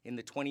voices in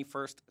the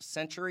 21st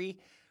century.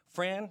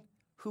 Fran,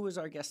 who is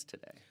our guest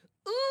today?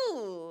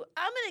 Ooh,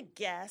 I'm going to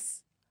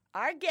guess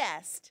our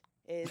guest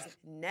is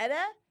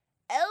Netta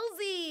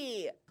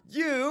Elzie.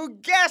 You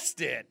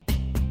guessed it!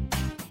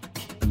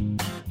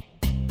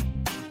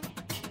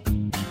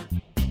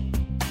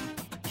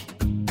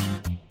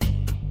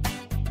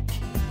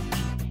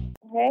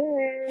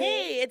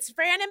 Hey, it's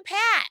Fran and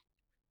Pat.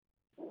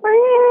 Fran!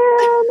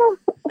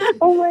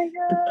 Oh my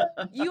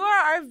God. You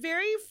are our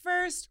very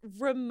first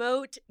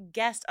remote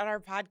guest on our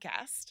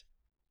podcast.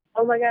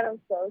 Oh my God, I'm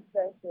so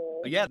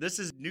special. Yeah, this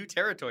is new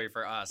territory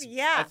for us.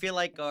 Yeah. I feel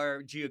like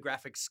our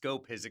geographic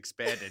scope has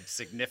expanded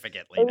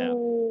significantly now.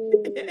 Ooh,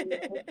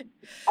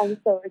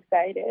 I'm so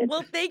excited.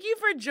 Well, thank you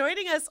for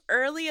joining us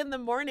early in the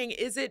morning.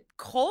 Is it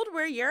cold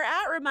where you're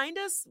at? Remind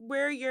us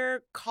where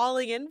you're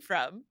calling in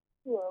from.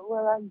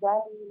 Well, I'm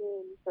dialing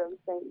in from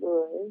St.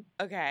 Louis.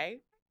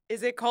 Okay.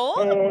 Is it cold?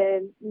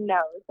 And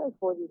no, it's like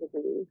 40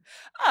 degrees.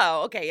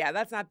 Oh, okay. Yeah,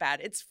 that's not bad.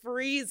 It's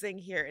freezing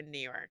here in New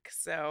York.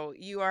 So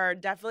you are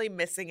definitely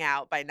missing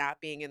out by not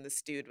being in the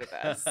studio with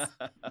us.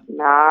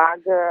 Nah,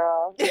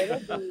 girl.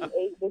 It'll be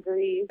 8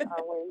 degrees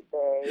on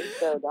Wednesday,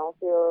 so don't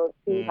feel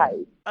too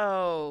hyped.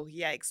 Oh,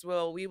 yikes.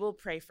 Well, we will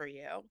pray for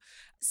you.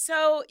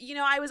 So,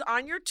 I was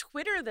on your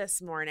Twitter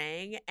this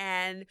morning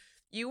and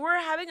you were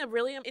having a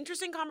really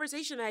interesting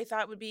conversation I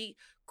thought would be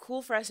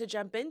cool for us to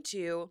jump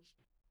into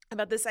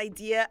about this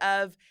idea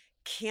of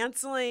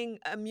canceling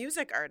a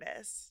music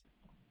artist.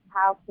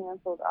 How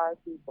canceled are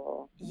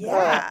people?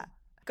 Yeah.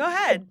 Go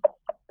ahead.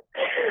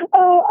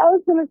 Oh, I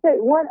was going to say,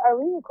 are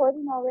we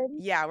recording already?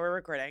 Yeah, we're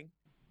recording.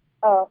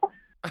 Oh.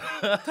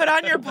 Put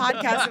on your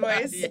podcast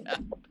voice. Yeah.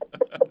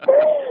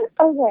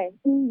 Okay.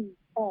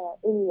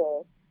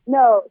 Anyway,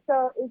 No,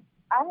 so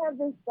I have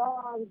this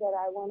song that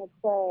I want to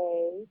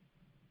play,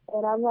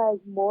 and I'm like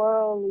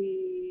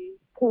morally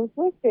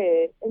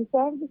conflicted. And so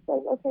I'm just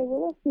like, okay,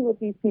 well, let's see what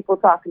these people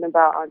talking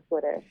about on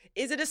Twitter.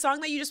 Is it a song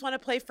that you just want to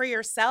play for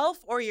yourself,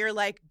 or you're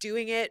like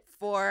doing it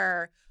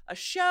for a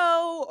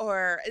show,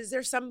 or is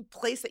there some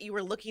place that you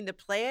were looking to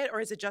play it, or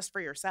is it just for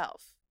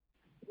yourself?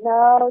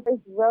 No,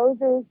 it's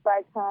Roses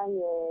by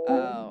Kanye.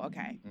 Oh,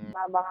 okay.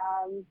 My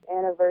mom's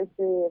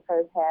anniversary of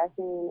her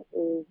passing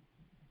is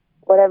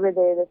whatever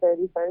day the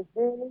 31st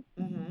is.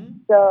 Mm-hmm.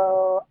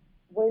 So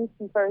when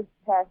she first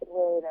passed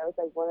away, that was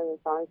like one of the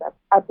songs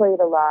I played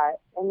a lot.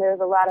 And there's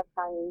a lot of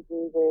Kanye's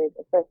music,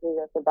 especially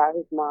that's about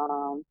his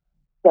mom,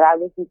 that I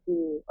listened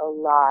to a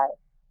lot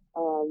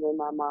when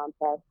my mom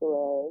passed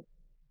away.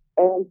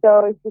 And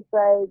so it's just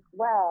like,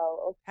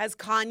 wow. Has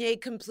Kanye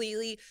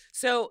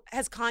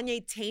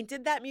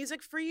tainted that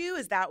music for you?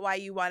 Is that why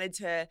you wanted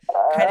to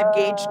kind of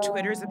gauge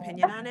Twitter's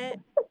opinion on it?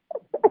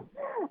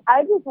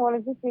 I just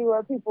wanted to see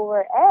where people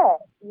were at.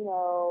 You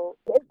know,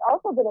 it's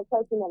also been a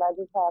question that I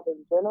just have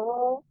in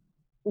general,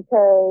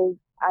 because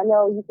I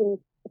know you can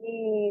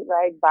see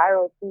like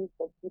viral tweets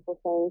of people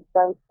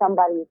saying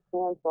somebody is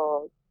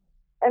canceled.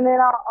 And then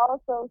I'll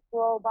also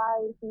scroll by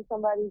and see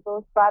somebody's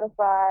little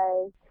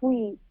Spotify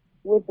tweet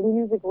with the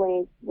music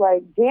link,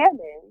 like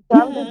jamming. So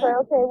I'm just like,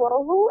 okay,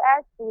 well, who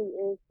actually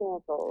is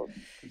canceled?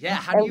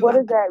 Yeah, what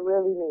does that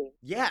really mean?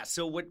 Yeah,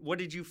 so what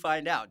did you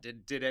find out?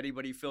 Did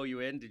anybody fill you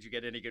in? Did you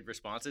get any good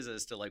responses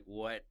as to like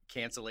what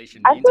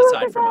cancellation means,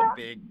 aside from a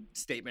big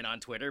statement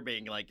on Twitter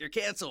being like, you're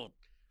canceled?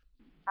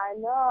 I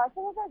know. I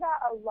feel like I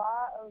got a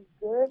lot of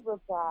good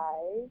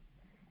replies.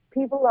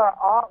 People are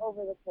all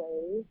over the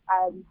place.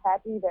 I'm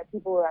happy that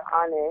people are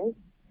honest.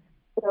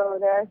 So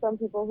there are some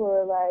people who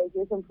are like,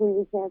 you're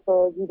completely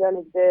canceled, you don't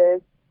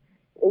exist,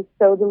 it's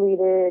so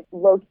deleted,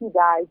 low-key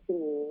died to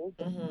me.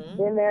 Mm-hmm.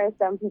 Then there are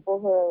some people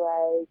who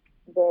are like,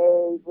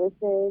 they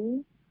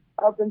listen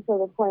up until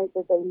the point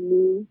that they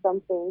knew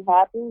something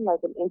happened, like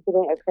an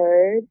incident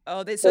occurred.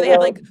 Oh, they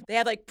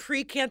have like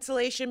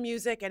pre-cancellation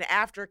music and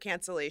after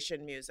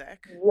cancellation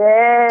music.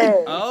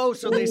 Yes. Oh,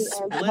 so they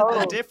split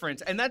the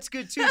difference. And that's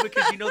good too,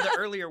 because you know the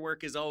earlier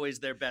work is always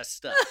their best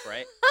stuff,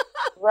 right?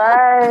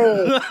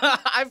 Right.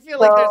 I feel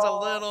like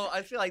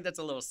that's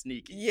a little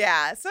sneaky.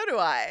 Yeah, so do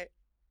I.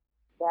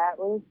 That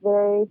was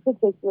very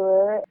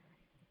particular.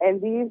 And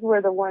these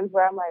were the ones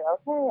where I'm like,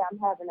 okay,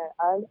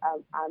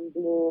 I'm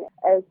being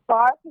as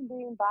far from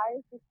being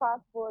biased as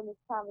possible in this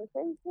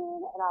conversation,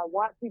 and I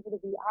want people to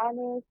be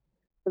honest.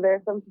 So there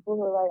are some people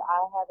who are like,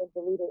 I haven't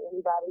deleted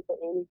anybody for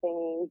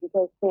anything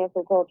because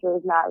cancel culture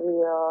is not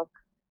real,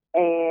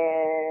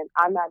 and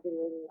I'm not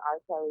deleting R.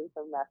 Kelly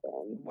for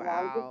nothing. Wow. And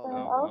I'm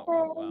just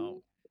like,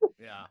 Wow.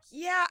 Yeah.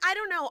 Yeah, I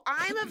don't know.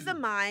 I'm of the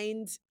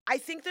mind, I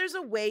think there's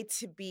a way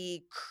to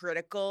be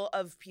critical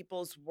of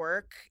people's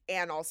work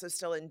and also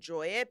still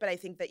enjoy it, but I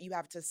think that you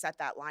have to set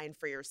that line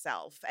for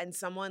yourself. And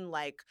someone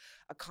like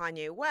a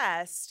Kanye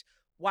West,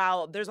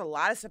 while there's a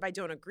lot of stuff I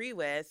don't agree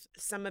with,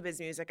 some of his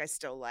music I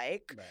still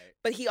like, Right.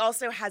 but he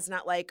also has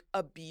not like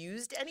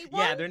abused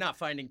anyone. Yeah, they're not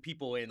finding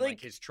people in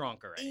like his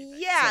trunk or anything.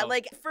 Yeah, so.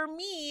 like for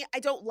me, I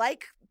don't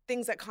like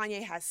things that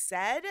Kanye has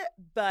said,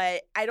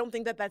 but I don't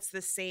think that that's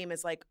the same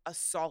as like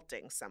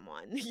assaulting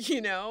someone,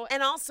 you know?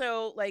 And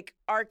also like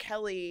R.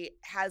 Kelly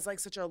has like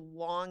such a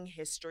long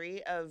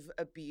history of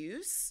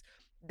abuse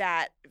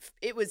that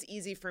it was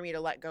easy for me to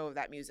let go of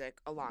that music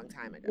a long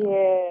time ago.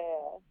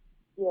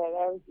 Yeah,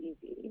 that was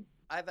easy.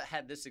 I've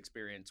had this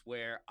experience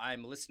where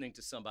I'm listening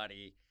to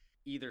somebody,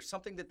 either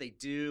something that they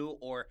do,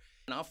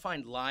 and I'll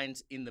find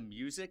lines in the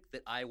music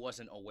that I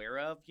wasn't aware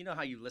of. You know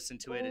how you listen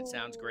to it, it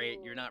sounds great,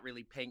 you're not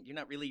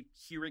really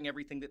hearing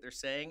everything that they're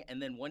saying, and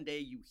then one day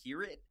you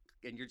hear it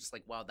and you're just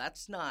like, wow,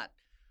 that's not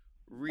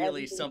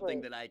really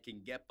something that I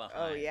can get behind.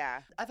 Oh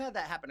yeah. I've had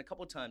that happen a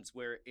couple times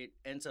where it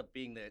ends up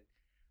being that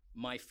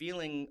my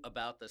feeling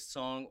about the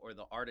song or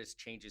the artist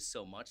changes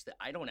so much that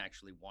I don't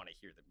actually want to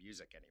hear the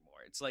music anymore.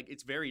 It's like,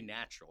 it's very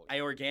natural.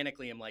 I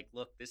organically am like,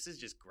 look, this is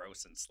just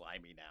gross and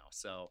slimy now.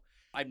 So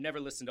I've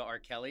never listened to R.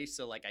 Kelly,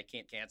 so like I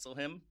can't cancel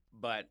him.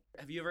 But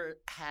have you ever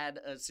had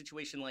a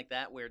situation like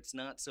that where it's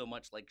not so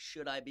much like,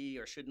 should I be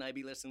or shouldn't I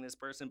be listening to this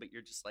person? But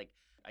you're just like,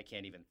 I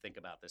can't even think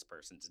about this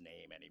person's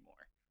name anymore.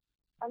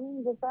 I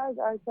mean, besides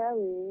R.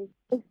 Kelly.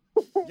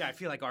 Yeah, I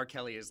feel like R.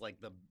 Kelly is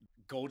like the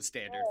gold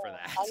standard for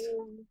that. I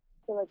mean,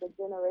 to like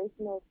a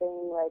generational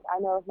thing. Like, I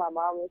know if my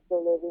mom was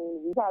still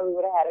living, we probably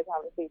would have had a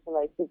conversation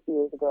like 6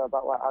 years ago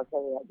about why R.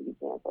 Kelly had to be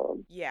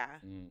canceled. Yeah.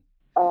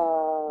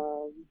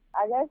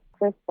 I guess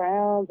Chris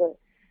Brown, but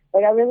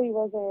like I really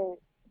wasn't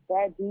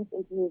that deep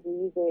into his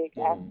music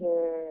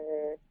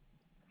after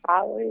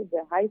college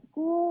or high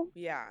school.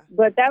 Yeah.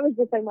 But that was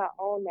just like my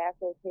own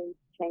natural taste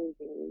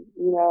changing,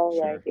 you know,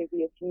 Sure. like it'd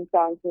be a few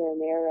songs here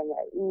and there. I'm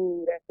like,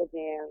 ooh, that's a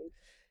jam.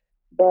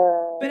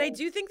 But I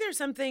do think there's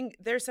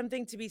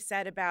something to be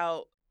said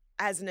about,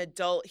 as an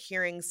adult,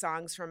 hearing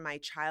songs from my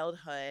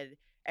childhood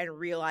and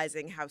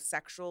realizing how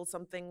sexual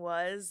something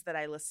was that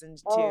I listened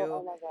to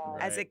Oh my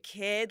God. as a Right.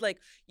 kid. Like,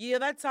 you know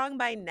that song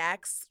by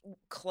Next,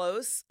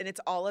 Close, and it's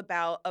all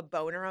about a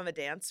boner on the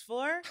dance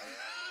floor?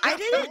 I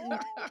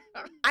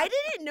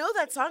didn't know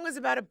that song was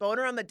about a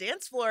boner on the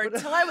dance floor But-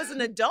 until I was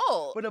an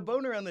adult. But a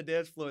boner on the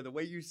dance floor, the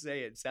way you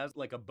say it, sounds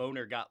like a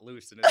boner got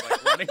loose and is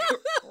like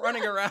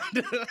running around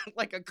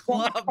like a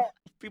club.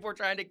 People are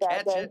trying to That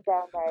catch does it.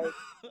 sound like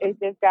it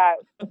just got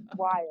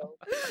wild.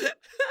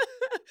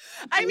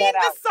 I mean, Let the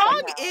out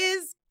song somehow.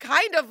 is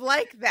kind of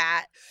like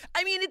that.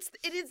 I mean,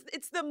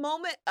 it's the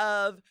moment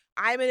of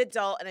I'm an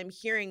adult and I'm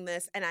hearing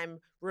this and I'm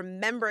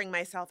remembering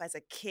myself as a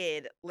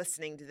kid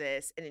listening to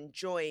this and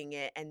enjoying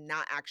it and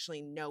not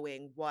actually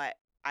knowing what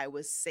I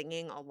was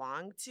singing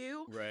along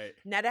to. Right.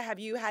 Netta, have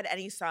you had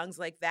any songs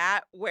like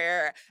that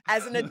where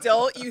as an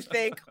adult you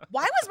think,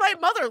 why was my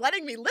mother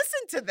letting me listen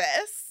to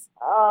this?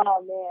 Oh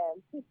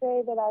man, to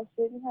say that I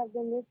shouldn't have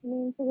been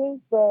listening to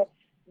this, but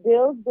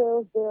Bills,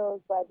 Bills,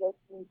 Bills by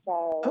Destiny's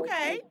Child.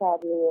 Okay. Is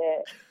probably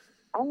it.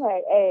 I'm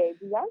like, hey,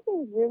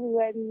 Beyonce's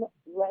really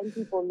letting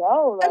people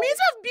know. I Like, mean, it's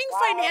about being wow,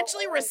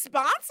 financially like,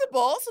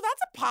 responsible, so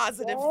that's a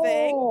positive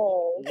thing.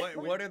 yes.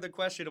 What are the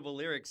questionable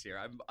lyrics here?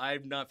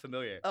 I'm not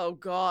familiar. Oh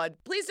God!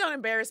 Please don't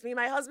embarrass me.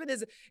 My husband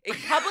is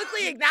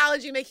publicly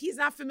acknowledging that he's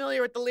not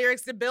familiar with the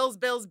lyrics to "Bills,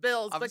 Bills,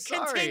 Bills." I'm But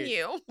sorry.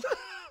 continue.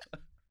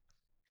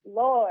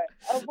 Lord.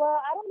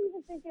 Well, I don't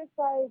even think it's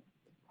like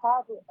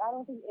I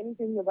don't think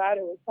anything about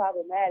it was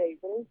problematic,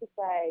 but it's just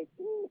like,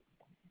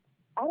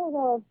 I don't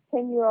know if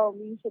 10-year-old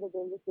me should have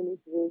been listening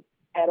to this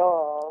at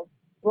all,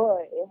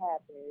 but it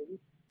happened.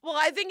 Well,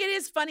 I think it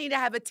is funny to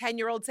have a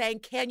 10-year-old saying,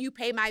 "Can you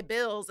pay my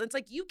bills?" And it's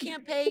like you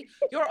can't pay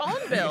your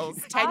own bills,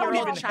 I don't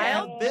 10-year-old even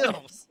child. have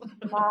bills.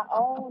 My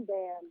own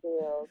damn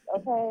bills,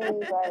 okay?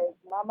 Like,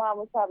 my mom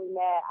was probably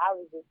mad I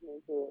was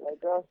listening to it. Like,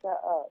 girl, shut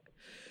up.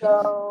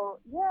 So,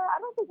 yeah, I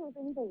don't think there was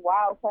anything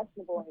wild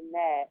questionable in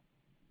that.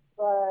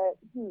 But,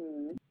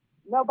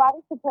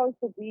 nobody's supposed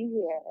to be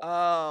here.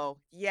 Oh,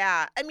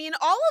 yeah. I mean,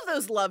 all of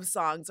those love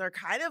songs are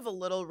kind of a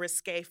little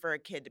risque for a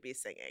kid to be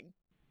singing.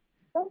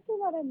 Don't say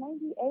that in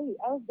 98.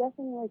 I was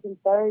definitely like in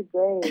 3rd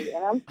grade,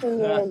 and I'm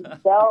singing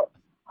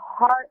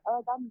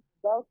I'm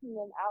belting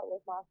them out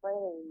with my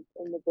friends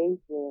in the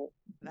basement.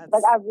 That's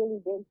Like, I've really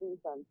been through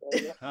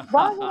something.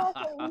 Why would I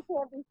say we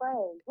can't be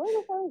friends? We're in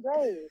the 3rd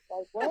grade.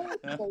 Like, what?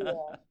 So,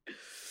 yeah.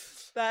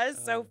 that is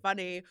so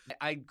funny.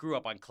 I grew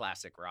up on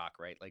classic rock,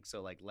 right? Like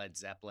Led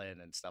Zeppelin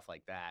and stuff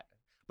like that.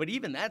 But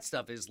even that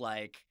stuff is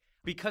like,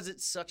 because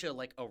it's such a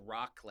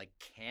rock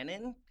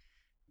canon,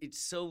 it's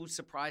so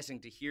surprising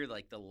to hear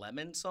like the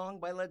Lemon song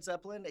by Led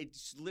Zeppelin.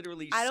 It's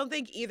literally I don't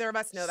think either of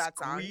us know that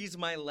song. Squeeze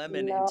my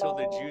lemon until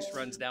the juice No.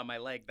 runs down my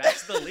leg.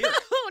 That's the lyric.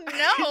 Oh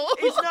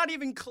no! It's not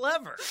even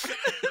clever.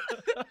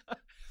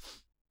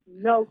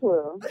 No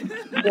clue.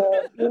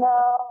 But,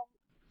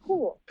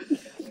 cool.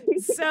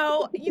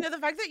 So, the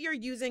fact that you're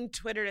using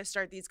Twitter to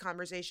start these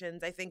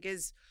conversations, I think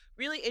is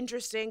really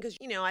interesting because,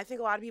 I think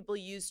a lot of people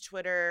use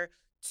Twitter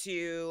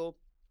to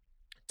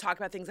talk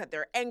about things that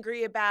they're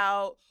angry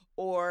about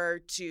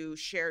or to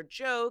share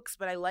jokes.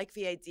 But I like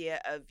the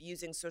idea of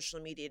using social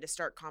media to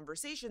start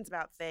conversations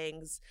about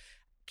things.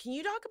 Can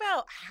you talk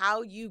about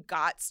how you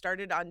got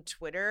started on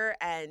Twitter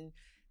and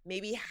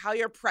maybe how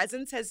your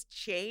presence has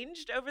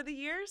changed over the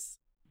years?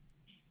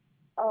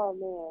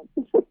 Oh,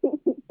 man.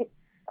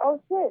 Oh,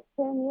 shit.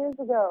 10 years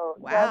ago.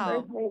 So I Wow.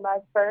 first made my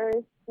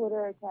first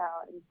Twitter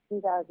account in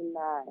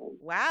 2009.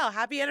 Wow,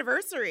 happy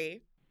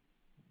anniversary.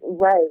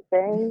 Right.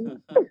 Thanks.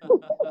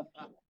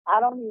 I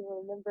don't even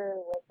remember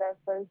what that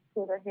first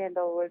Twitter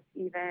handle was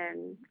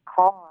even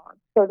called.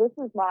 So this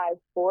was my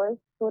 4th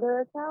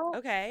Twitter account.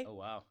 Okay. Oh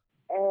wow.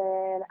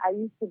 And I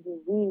used to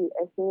delete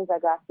as soon as I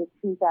got to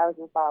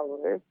 2,000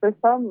 followers. For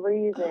some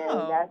reason,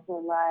 Oh. that's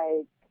when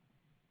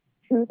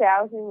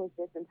 2,000 was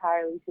just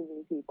entirely too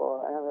many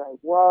people. And I was like,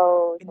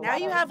 whoa. And so now why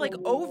you don't have I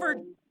over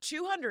even-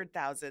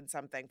 200,000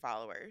 something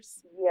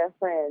followers. Yeah,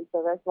 friends.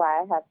 So that's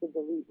why I have to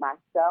delete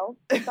myself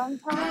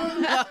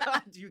sometimes.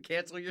 Do you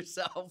cancel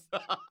yourself?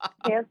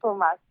 Cancel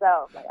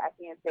myself. Like, I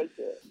can't take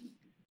it.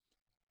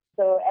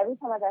 So every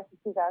time I got to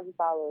 2,000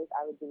 followers,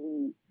 I would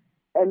delete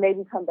and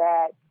maybe come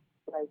back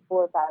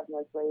 4 or 5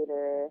 months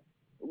later,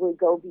 would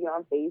go be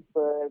on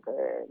Facebook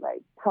or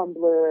Tumblr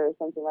or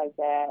something like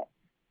that.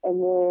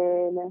 And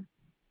then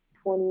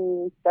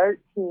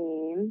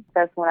 2013,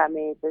 that's when I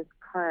made this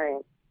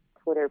current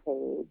Twitter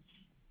page.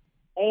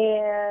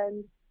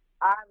 And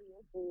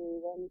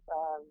obviously, then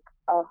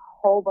a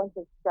whole bunch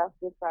of stuff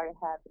just started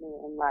happening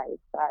in life.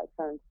 So I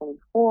turned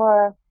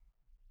 24.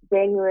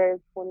 January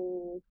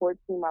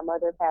 2014, my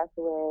mother passed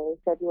away.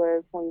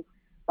 February 20,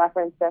 my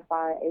friend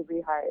Stefan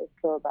Avery Hart is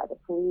killed by the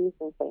police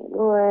in St.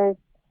 Louis.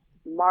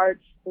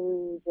 March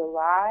through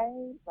July,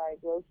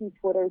 low-key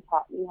Twitter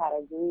taught me how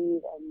to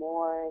grieve and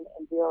mourn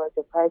and deal with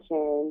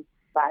depression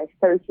by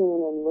searching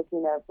and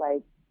looking up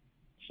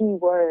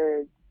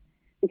keywords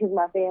because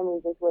my family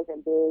just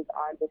wasn't big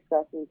on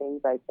discussing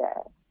things like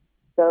that.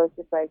 So it's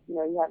just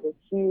you have this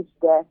huge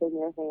death in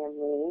your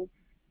family,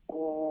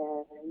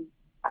 and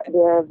I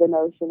they're of the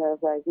notion of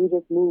like, we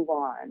just move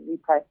on, we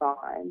press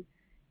on.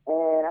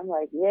 And I'm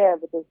like, yeah,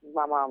 but this is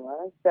my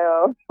mama.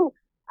 So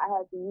I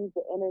had to use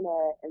the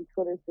internet and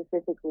Twitter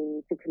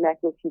specifically to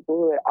connect with people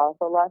who had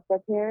also lost their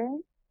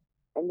parents.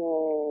 And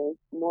then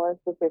more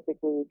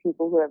specifically,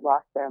 people who had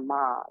lost their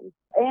moms.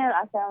 And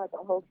I found like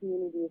a whole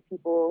community of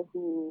people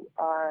who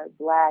are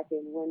Black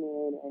and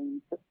women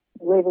and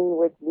living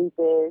with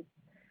lupus,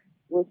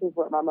 which is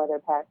what my mother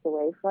passed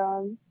away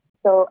from.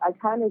 So I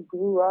kind of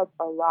grew up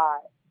a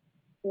lot,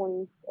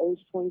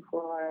 age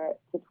 24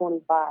 to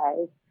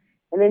 25.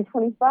 And then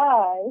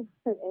 25,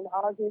 in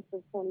August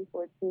of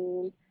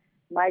 2014,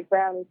 Mike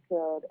Brown was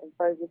killed and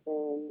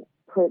Ferguson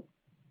put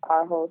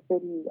our whole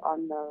city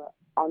on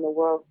the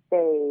world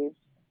stage.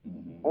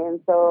 And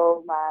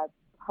so my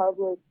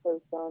public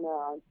persona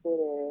on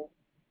Twitter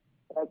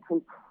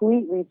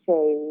completely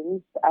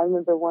changed. I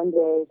remember one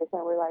day, just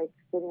when we're like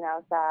sitting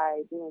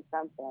outside doing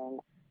something,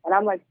 and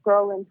I'm like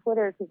scrolling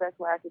Twitter because that's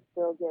where I could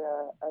still get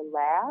a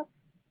laugh.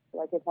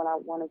 Like if when I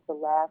wanted to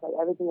laugh, like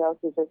everything else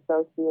was just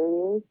so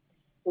serious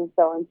and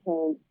so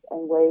intense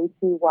and way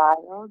too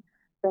wild.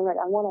 So I'm like,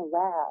 I want to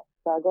laugh.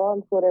 So I go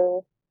on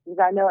Twitter because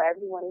I know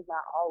everyone is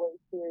not always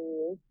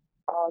serious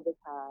all the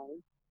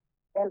time.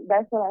 And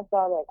that's when I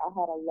saw like I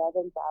had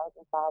 11,000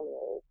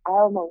 followers. I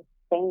almost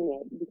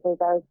fainted because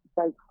I was just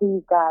like,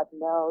 please God,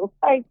 no.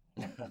 Like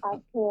I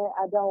can't,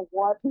 I don't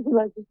want to,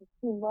 like this is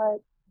too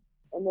much.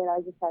 And then I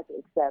just had to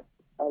accept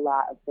a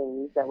lot of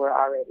things that were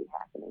already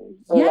happening.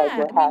 Or like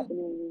were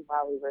happening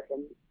while we were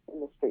in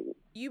the streets.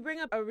 You bring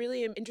up a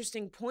really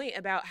interesting point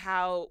about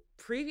how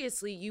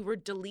previously you were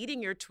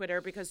deleting your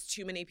Twitter because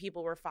too many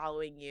people were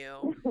following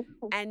you.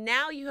 And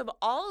now you have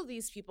all of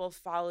these people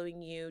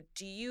following you.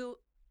 Do you,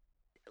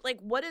 like,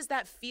 what does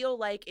that feel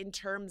like in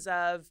terms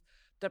of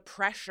the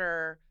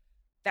pressure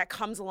that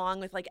comes along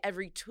with like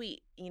every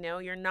tweet? You know,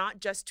 you're not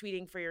just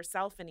tweeting for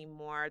yourself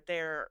anymore.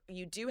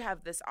 You do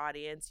have this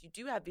audience. You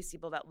do have these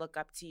people that look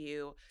up to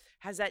you.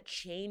 Has that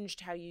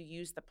changed how you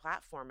use the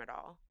platform at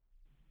all?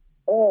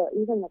 Oh,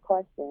 even the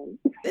question.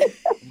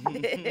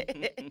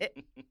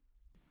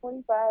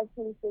 25,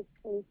 26,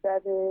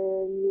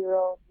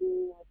 27-year-old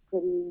me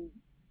was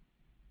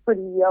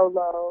pretty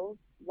YOLO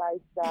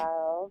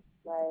lifestyle.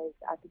 Like,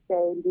 I could say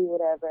and do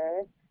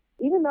whatever.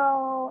 Even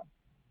though,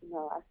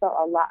 I felt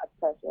a lot of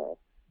pressure.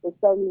 With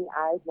so many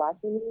eyes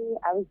watching me,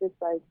 I was just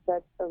like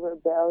such a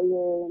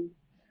rebellious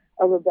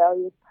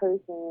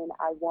person.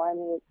 I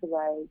wanted to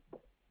like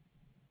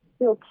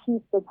still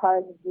keep the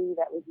part of me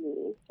that was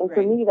me. And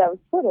for me, that was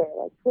Twitter.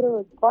 Like, Twitter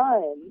was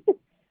fun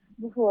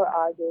before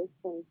August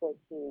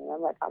 2014.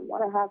 I'm like, I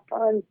want to have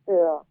fun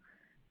still.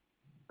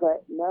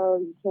 But no,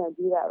 you can't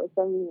do that with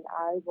so many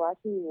eyes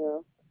watching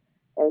you.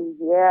 And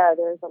yeah,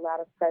 there's a lot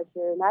of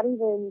pressure. Not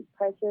even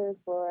pressure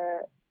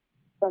for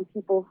some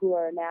people who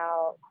are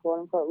now, quote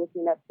unquote,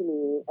 looking up to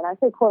me. And I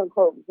say quote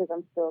unquote because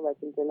I'm still like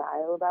in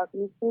denial about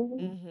these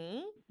things. Mm-hmm.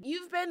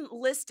 You've been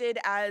listed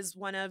as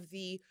one of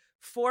the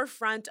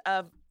forefront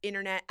of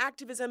internet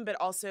activism, but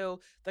also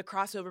the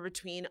crossover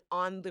between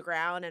on the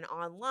ground and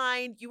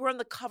online. You were on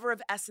the cover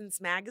of Essence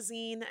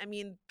magazine. I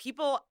mean,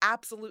 people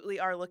absolutely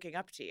are looking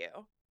up to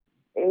you.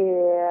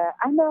 Yeah,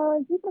 I know.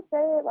 And people say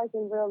it like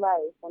in real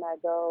life when I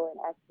go and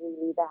actually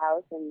leave the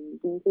house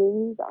and do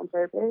things on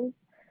purpose.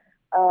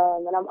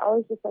 And I'm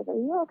always just like, are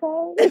you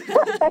okay?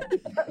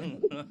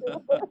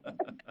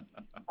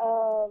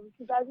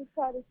 Because I just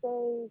try to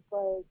stay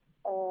like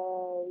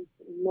as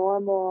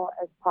normal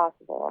as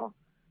possible.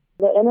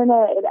 The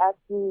internet, it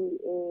actually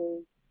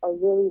is a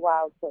really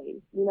wild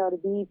place. To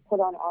be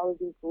put on all of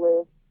these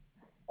lists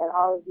and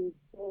all of these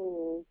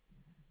things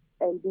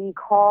and be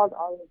called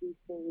all of these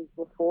things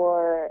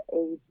before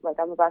age, like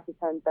I'm about to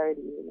turn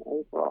 30 in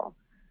April.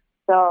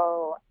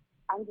 So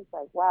I'm just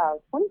like,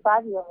 wow,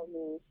 25-year-old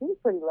me, she's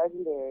pretty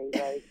legendary.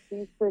 Like,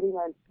 she's pretty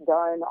much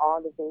done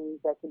all the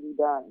things that can be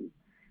done.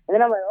 And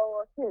then I'm like,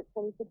 oh, shit,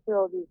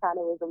 26-year-old me kind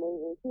of was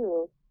amazing,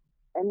 too.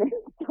 And then,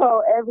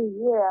 so every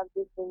year I've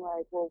just been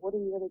like, well, what are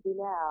you going to do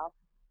now?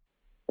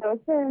 So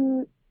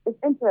it's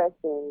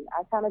interesting.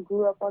 I kind of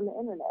grew up on the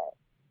internet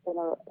in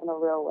a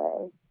real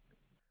way.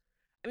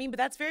 I mean, but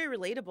that's very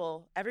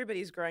relatable.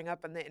 Everybody's growing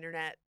up on the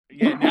internet.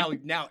 Yeah,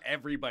 now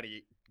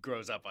everybody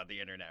grows up on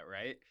the internet,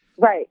 right?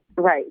 Right.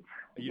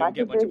 You don't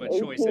get much of a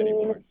choice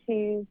anymore.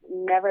 She's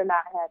never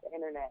not had the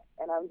internet.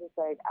 And I'm just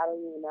like, I don't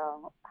even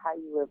know how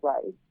you live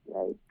life.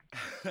 Like,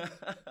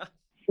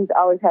 she's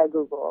always had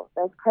Google.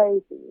 That's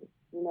crazy,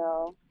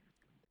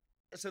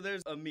 So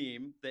there's a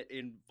meme that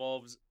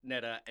involves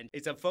Netta, and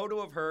it's a photo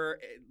of her.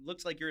 It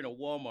looks like you're in a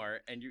Walmart,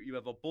 and you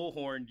have a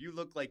bullhorn. You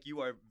look like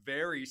you are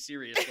very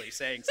seriously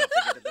saying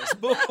something into this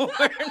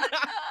bullhorn.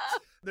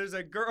 There's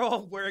a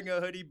girl wearing a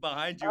hoodie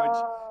behind you, and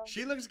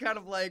she looks kind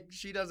of like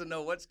she doesn't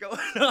know what's going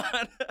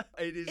on.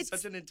 It is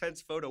such an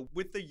intense photo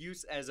with the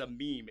use as a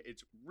meme.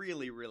 It's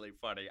really, really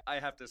funny, I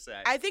have to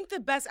say. I think the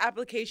best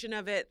application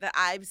of it that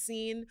I've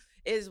seen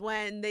is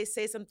when they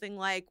say something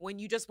like, when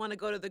you just want to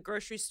go to the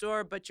grocery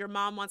store, but your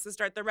mom wants to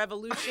start the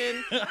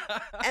revolution.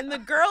 And the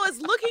girl is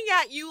looking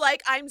at you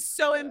like, I'm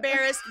so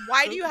embarrassed.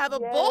 Why do you have a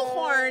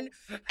bullhorn?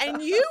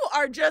 And you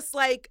are just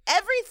like,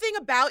 everything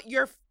about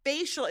your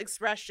facial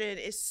expression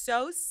is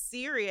so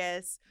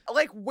serious.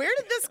 Like, where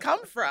did this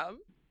come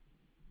from?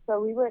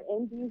 So we were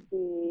in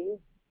DC,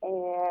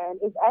 and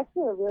it's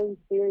actually a really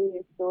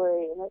serious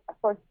story. And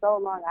for so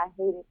long, I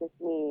hated this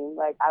meme.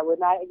 Like, I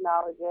would not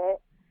acknowledge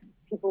it.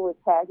 People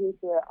would tag me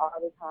to it all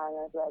the time.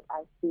 I was like,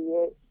 I see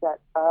it. Shut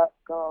up.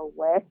 Go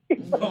away.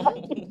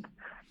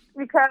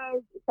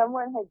 Because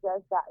someone had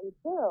just gotten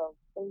killed.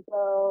 And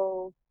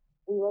so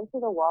we went to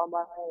the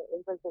Walmart. It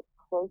was like the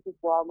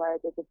closest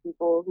Walmart that the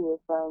people who were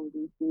from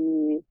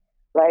DC,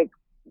 like,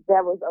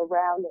 that was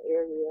around the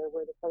area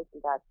where the person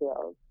got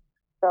killed.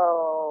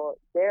 So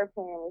their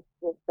plan was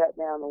to just shut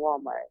down the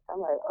Walmart. I'm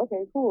like,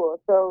 okay, cool.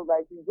 So,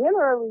 like,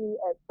 generally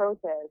at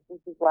protests,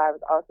 which is why I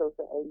was also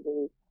so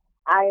angry,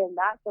 I am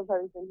not the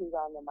person who's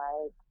on the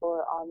mic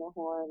or on the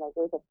horn. Like,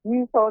 there's a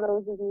few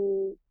photos of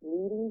me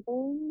leading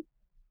things.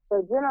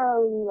 So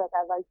generally, like,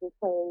 I like to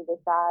play the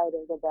side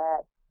or the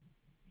back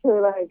to,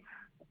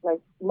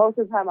 like most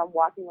of the time I'm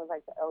walking with,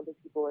 like, the elder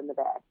people in the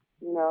back,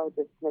 you know,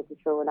 just making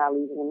sure we're not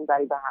leaving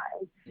anybody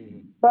behind.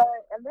 Mm-hmm.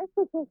 But in this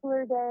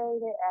particular day,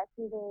 they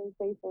actually didn't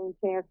say some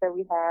chants that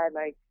we had,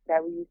 like,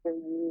 that we used to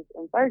use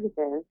in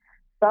Ferguson.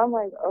 So I'm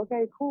like,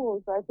 okay,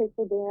 cool. So I take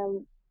the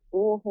damn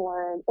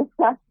bullhorn and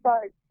I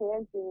start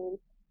chanting,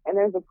 and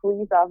there's a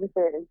police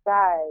officer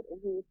inside,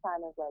 and he was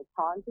kind of like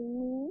taunting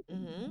me.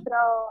 Mm-hmm.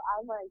 So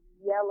I'm like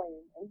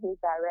yelling in his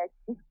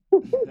direction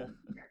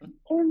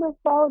in the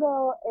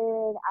photo,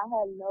 and I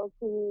had no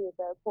clue that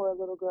that poor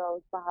little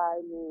girl was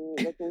behind me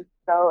looking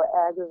so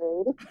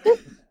aggravated.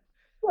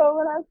 So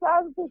when I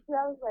saw the picture,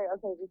 I was like,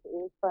 okay, this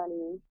is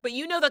funny. But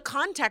you know the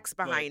context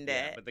behind it.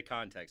 Yeah, but the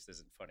context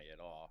isn't funny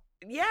at all.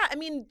 Yeah, I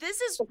mean, the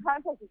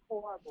context is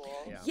horrible.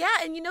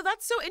 Yeah, and you know,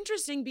 that's so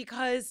interesting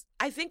because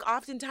I think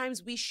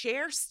oftentimes we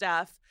share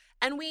stuff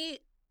and we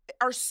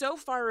are so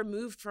far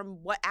removed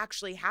from what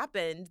actually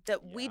happened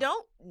that we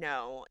don't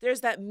know.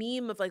 There's that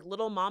meme of like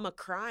little mama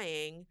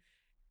crying,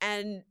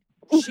 and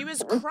she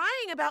was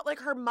crying about like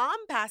her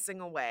mom passing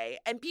away,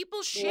 and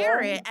people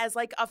share it as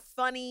like a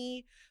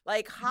funny,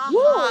 like,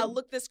 ha,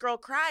 look, this girl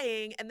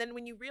crying. And then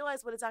when you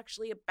realize what it's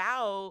actually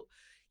about,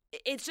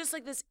 it's just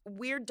like this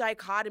weird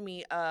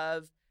dichotomy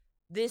of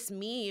this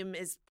meme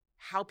is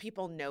how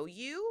people know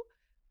you,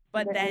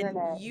 but then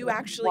you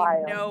actually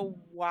know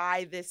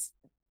why this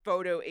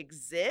photo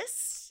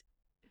exists.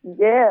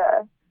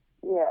 Yeah.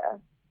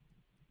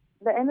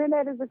 The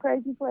internet is a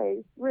crazy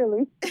place,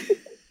 really.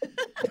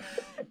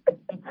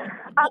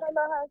 I don't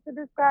know how to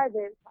describe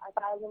it. I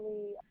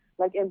finally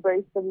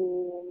embraced the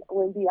meme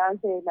when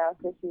Beyonce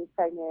announced that she was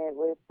pregnant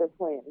with the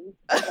twins,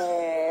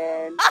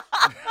 and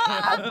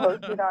I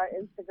posted on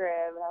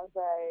Instagram, and I was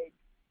like,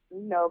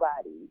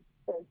 nobody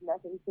says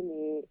nothing to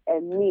me,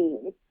 and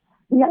me,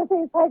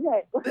 Beyonce is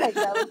pregnant. Like,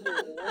 that was me.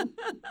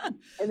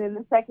 And then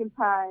the second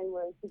time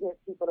was to get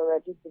people to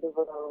register to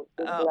vote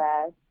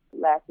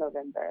last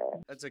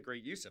November. That's a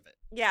great use of it.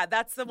 Yeah,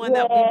 that's the one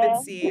that we've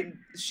been seeing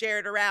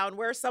shared around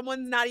where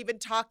someone's not even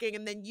talking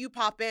and then you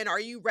pop in, are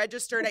you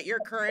registered at your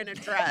current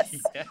address?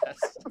 Yes.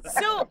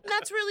 So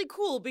that's really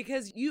cool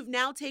because you've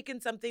now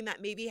taken something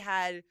that maybe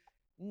had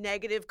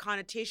negative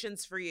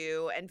connotations for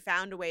you and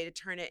found a way to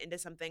turn it into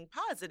something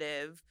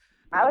positive.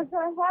 I was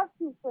going to have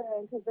to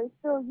friends because they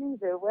still use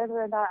it, whether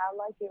or not I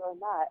like it or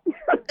not.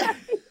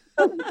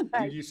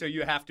 So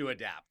you have to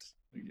adapt.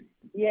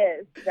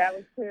 Yes, that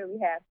was clearly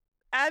happening.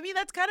 I mean,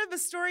 that's kind of a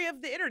story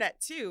of the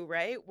internet too,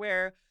 right?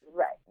 Where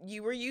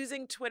you were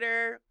using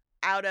Twitter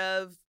out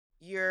of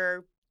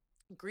your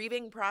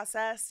grieving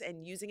process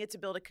and using it to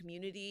build a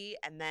community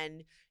and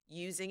then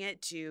using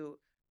it to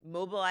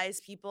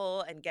mobilize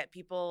people and get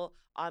people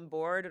on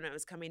board when it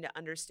was coming to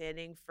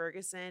understanding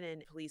Ferguson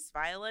and police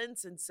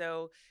violence. And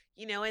so,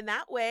 you know, in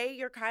that way,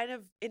 you're kind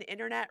of an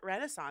internet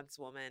renaissance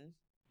woman.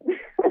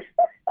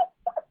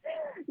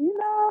 You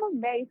know,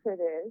 made for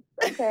this,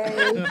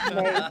 okay?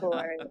 Made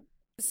for it.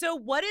 So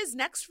what is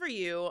next for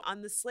you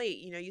on the slate?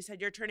 You know, you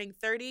said you're turning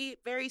 30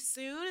 very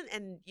soon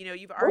and, you know,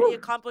 you've already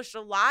accomplished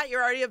a lot.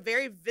 You're already a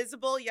very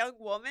visible young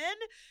woman.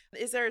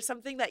 Is there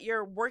something that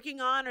you're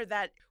working on or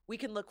that we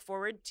can look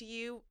forward to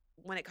you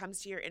when it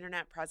comes to your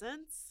internet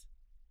presence?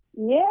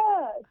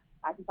 Yeah,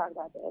 I can talk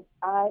about this.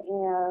 I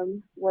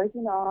am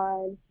working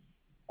on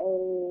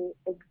a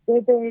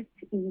exhibit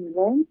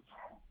event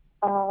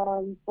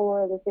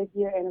for the 5th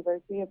year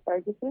anniversary of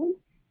Ferguson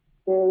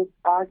this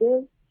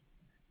August.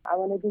 I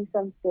want to do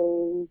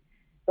something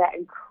that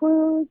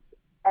includes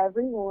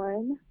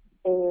everyone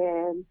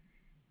and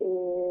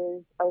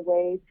is a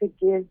way to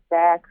give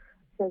back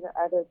to the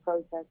other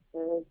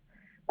protesters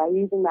by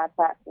using my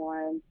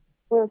platform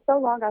for so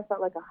long, I felt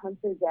like a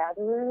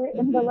hunter-gatherer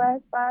in the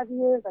last 5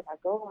 years. Like, I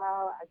go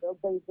out, I go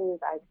places,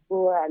 I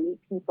explore, I meet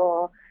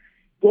people,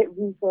 get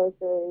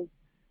resources,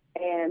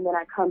 and then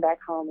I come back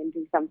home and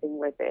do something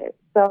with it.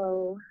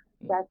 So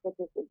that's what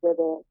this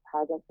exhibit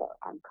project that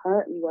I'm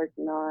currently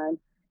working on,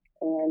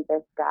 and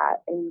just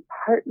got a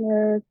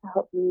partner to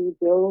help me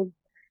build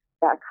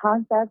that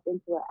concept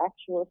into an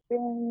actual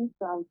thing.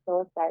 So I'm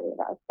so excited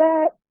about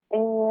that.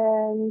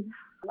 And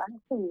I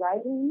have some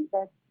writing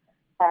that's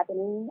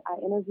happening. I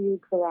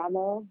interviewed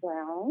Karamo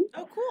Brown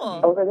Oh,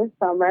 cool. over the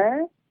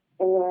summer,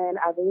 and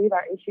I believe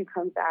our issue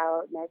comes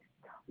out next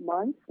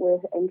month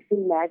with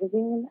NC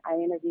Magazine. I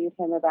interviewed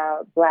him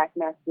about Black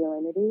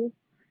masculinity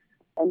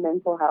and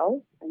mental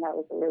health, and that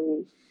was a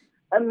really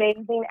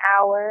amazing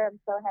hour. I'm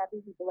so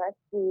happy he blessed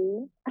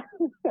me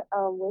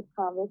with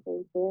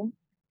conversation,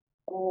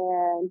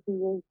 and he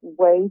was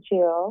way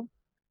chill.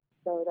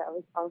 So that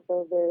was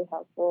also very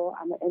helpful.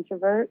 I'm an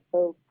introvert,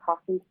 so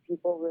talking to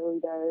people really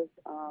does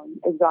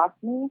exhaust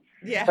me.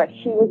 Yeah. But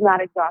she was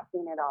not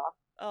exhausting at all.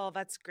 Oh,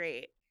 that's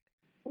great.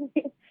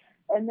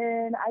 And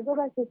then I go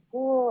back to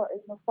school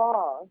in the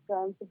fall, so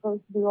I'm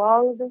supposed to do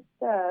all of this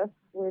stuff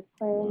with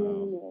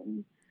planning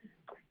and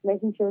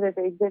making sure that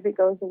the exhibit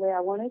goes the way I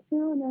want it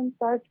to, and then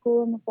start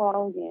school in the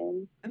fall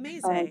again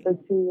Amazing. for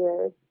 2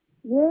 years.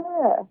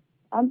 Yeah,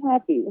 I'm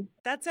happy.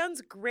 That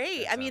sounds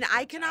great. That I mean, sounds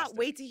I cannot fantastic.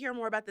 wait to hear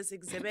more about this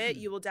exhibit.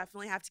 You will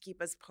definitely have to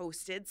keep us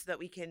posted so that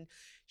we can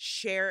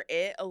share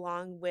it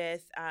along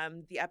with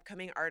the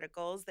upcoming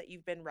articles that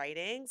you've been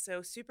writing.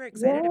 So super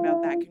excited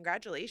about that. Yes.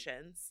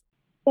 Congratulations.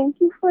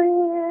 Thank you,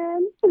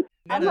 friend.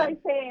 I'm Netta.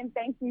 like saying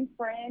thank you,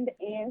 friend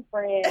and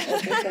friend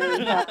at the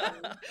same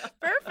time.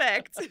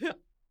 Perfect.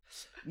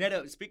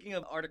 Netta, speaking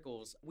of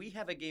articles, we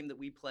have a game that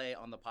we play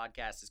on the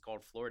podcast. It's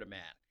called Florida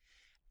Man.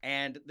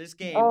 And this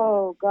game,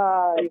 Oh,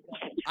 God.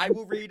 I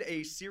will read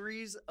a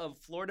series of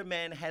Florida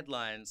Man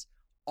headlines,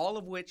 all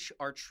of which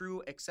are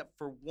true except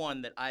for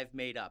one that I've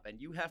made up.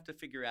 And you have to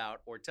figure out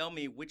or tell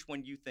me which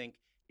one you think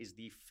is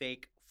the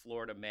fake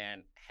Florida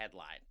Man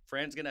headline.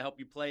 Fran's going to help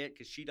you play it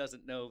because she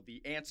doesn't know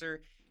the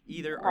answer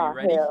either. Are you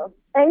ready? Hell.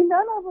 Ain't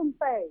none of them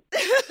fake.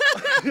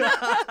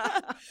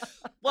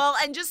 Well,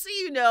 and just so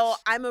you know,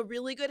 I'm a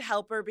really good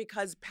helper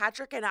because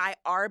Patrick and I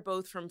are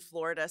both from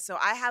Florida. So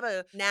I have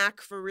a knack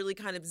for really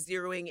kind of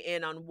zeroing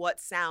in on what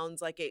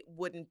sounds like it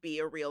wouldn't be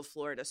a real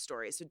Florida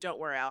story. So don't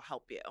worry, I'll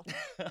help you.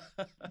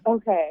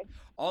 Okay.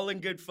 All in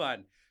good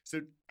fun.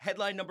 So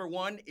headline number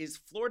 1 is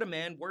Florida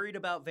man worried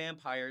about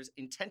vampires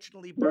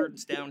intentionally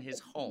burns down his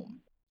home.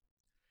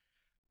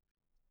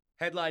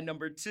 Headline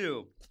number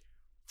 2,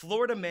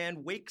 Florida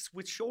man wakes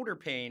with shoulder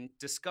pain,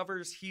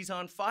 discovers he's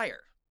on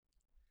fire.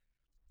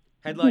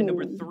 Headline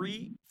number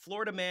 3,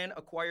 Florida man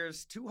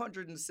acquires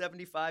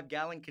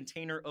 275-gallon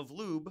container of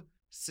lube,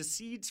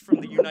 secedes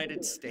from the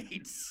United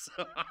States.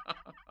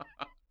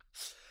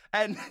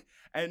 and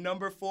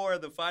number 4,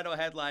 the final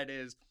headline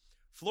is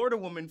Florida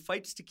woman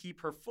fights to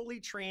keep her fully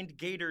trained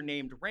gator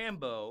named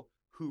Rambo,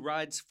 who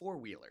rides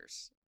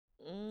four-wheelers.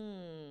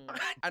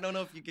 I don't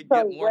know if you could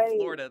So get more wait.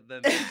 Florida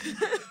than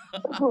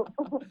that.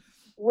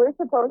 We're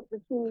supposed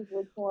to choose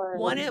which one.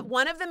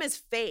 One of them is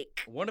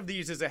fake. One of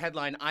these is a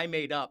headline I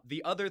made up.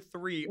 The other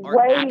 3 are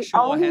Wait, actual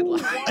only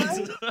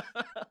headlines.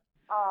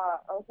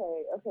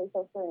 Okay,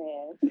 so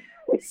friend.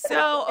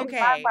 So, In my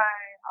okay. mind,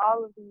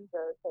 all of these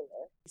are fair.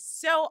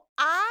 So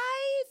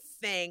I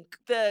think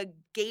the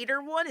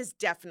gator one is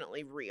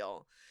definitely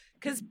real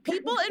because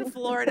people in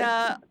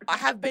Florida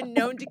have been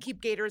known to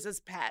keep gators as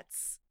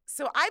pets.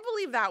 So I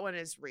believe that one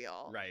is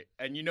real. Right.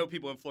 And you know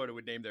people in Florida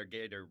would name their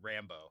gator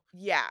Rambo.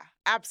 Yeah,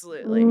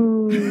 absolutely.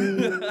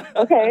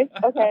 Okay.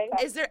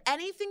 Is there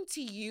anything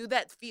to you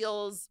that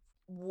feels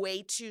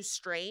way too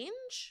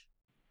strange?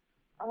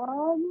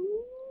 Can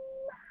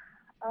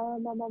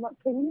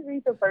you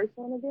read the first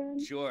one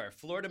again? Sure.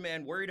 Florida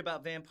man worried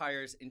about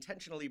vampires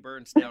intentionally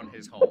burns down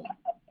his home.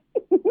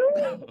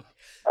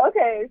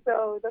 Okay,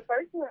 so the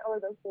first one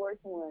or the fourth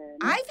one?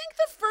 I think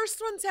the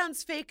first one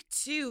sounds fake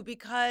too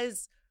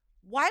because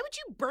why would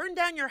you burn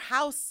down your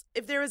house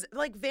if there was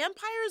like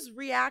vampires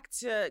react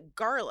to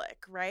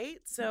garlic, right?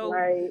 So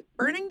right.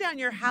 burning down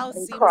your house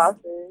And seems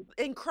crosses.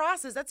 and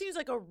crosses, that seems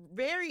like a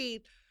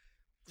very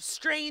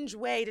strange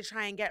way to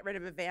try and get rid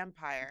of a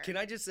vampire. Can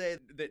I just say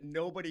that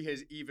nobody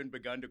has even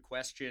begun to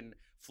question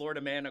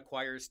Florida man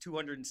acquires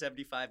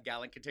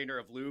 275-gallon container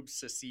of lube,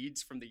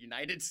 secedes from the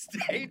United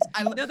States?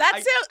 I think just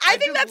that's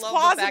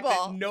love the fact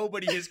possible. that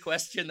nobody has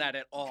questioned that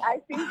at all. I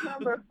think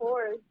number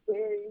 4 is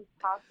very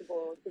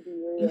possible to be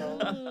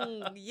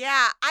real.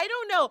 Yeah, I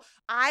don't know.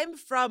 I'm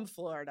from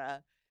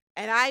Florida,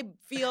 and I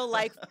feel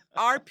like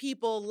our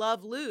people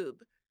love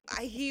lube.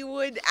 He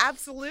would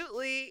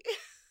absolutely.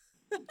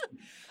 I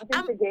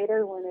think the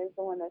gator one is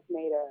the one that's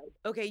made up.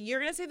 Okay, you're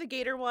going to say the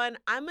gator one.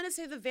 I'm going to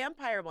say the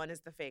vampire one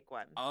is the fake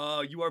one. Oh,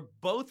 you are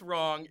both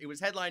wrong. It was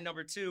headline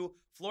number 2.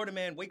 Florida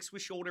man wakes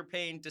with shoulder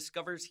pain,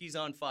 discovers he's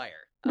on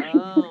fire.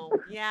 Oh,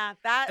 yeah.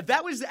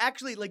 That was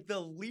actually like the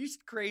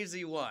least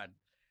crazy one.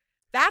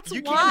 That's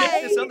You why. can't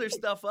make this other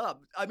stuff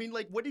up. I mean,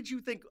 like, what did you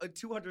think a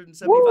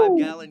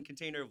 275-gallon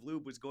container of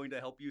lube was going to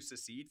help you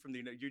secede from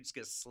the? You're just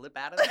gonna slip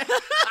out of that?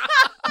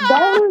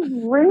 That is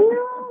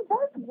real.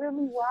 That's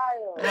really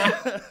wild.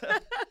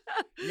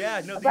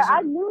 Yeah, no. These But I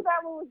are, knew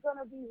that one was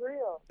gonna be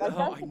real. Like,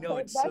 Oh, I know,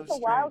 it's so that's the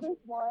strange.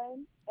 wildest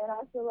one, and I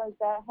feel like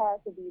that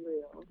had to be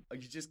real.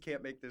 you just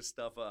can't make this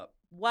stuff up.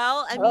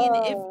 Well, I mean,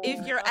 Oh.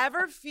 if you're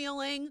ever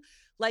feeling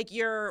like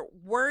you're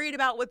worried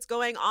about what's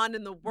going on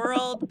in the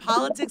world,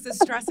 politics is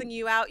stressing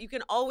you out, you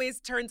can always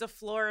turn to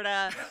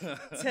Florida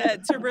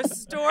to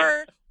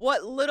restore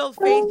what little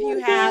faith you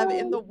have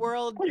in the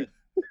world.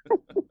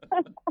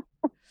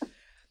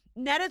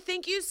 Netta,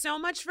 thank you so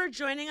much for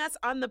joining us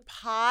on the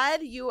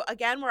pod. You,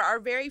 again, were our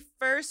very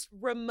first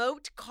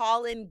remote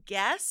call-in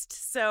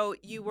guest, so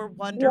you were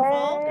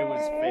wonderful. It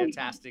was Yay.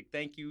 fantastic.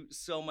 Thank you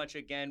so much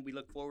again. We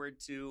look forward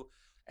to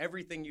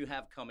everything you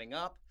have coming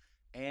up.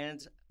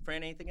 And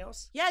Fran, anything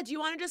else? Yeah, do you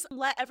want to just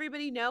let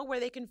everybody know where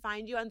they can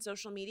find you on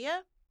social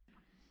media?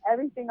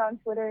 Everything on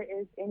Twitter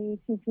is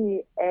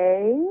NETTA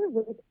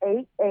with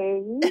 8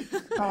 A's.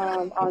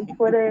 On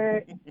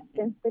Twitter,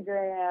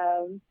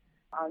 Instagram,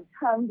 on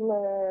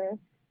Tumblr,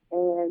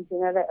 and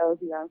Janetta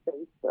LG on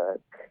Facebook.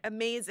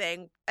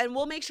 Amazing. And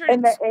we'll make sure to...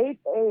 And the 8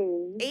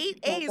 A's.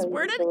 8 A's.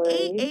 Where did story.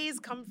 8 A's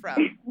come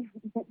from?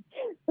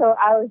 So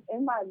I was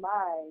in my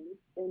mind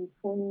in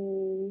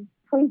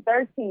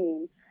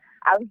 2013.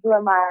 I was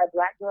doing my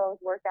Black Girls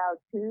Workout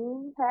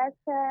 2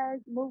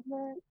 hashtag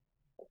movement.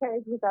 Okay,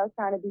 because I was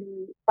trying to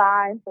be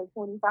fine for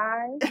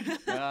 25.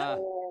 Yeah.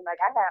 And like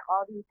I had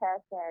all these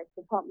hashtags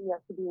to pump me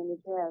up to be in the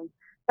gym.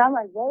 So I'm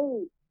like,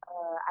 wait,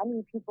 I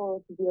need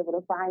people to be able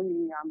to find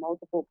me on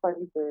multiple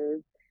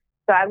places.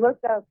 So I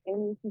looked up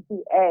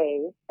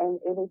NETTA, and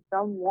it is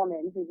some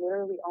woman who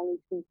literally only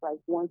tweets like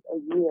once a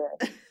year.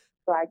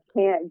 So I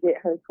can't get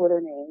her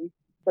Twitter name.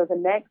 So the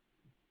next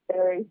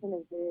iteration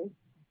of this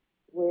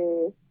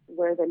with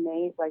where the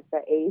names, like the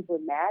A's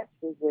would match,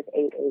 was with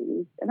 8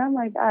 A's. And I'm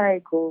like, all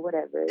right, cool,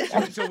 whatever.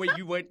 So wait,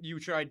 you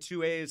tried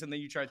 2 A's, and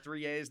then you tried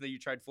 3 A's, and then you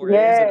tried 4 A's,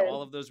 Yes. and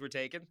all of those were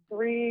taken?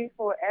 3,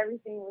 4,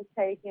 everything was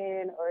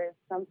taken, or if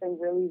something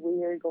really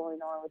weird going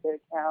on with their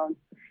account.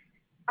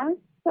 I'm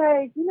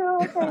like,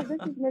 okay,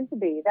 this is meant to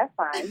be. That's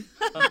fine.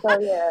 So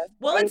yeah.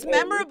 Well, it's 8 A's.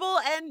 memorable,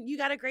 and you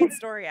got a great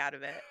story out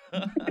of it.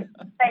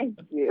 Thank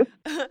you.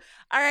 All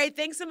right.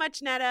 Thanks so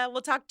much, Netta.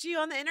 We'll talk to you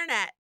on the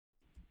internet.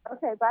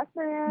 Okay, bye,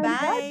 friends.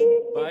 Bye.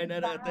 Bye,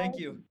 Netta. Thank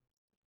you.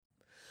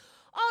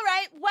 All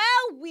right.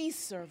 Well, we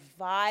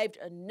survived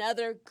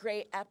another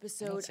great I don't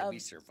episode say of... we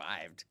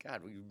survived.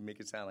 God, we make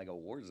it sound like a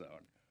war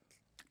zone.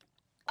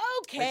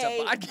 Okay. It's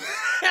a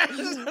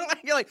podcast.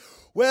 You're like,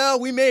 well,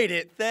 we made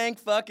it. Thank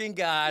fucking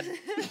God.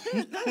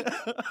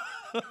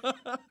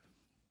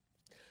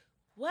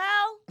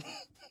 Well,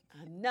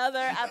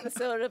 another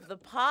episode of the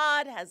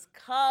pod has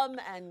come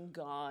and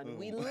gone.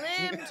 We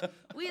lived,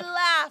 we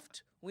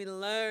laughed, we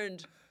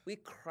learned, we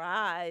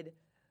cried,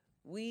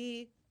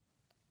 we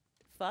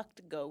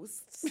fucked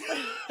ghosts.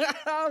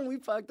 We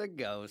fucked a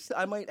ghost.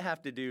 I might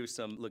have to do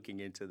some looking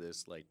into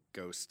this, like,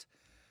 ghost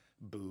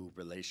boo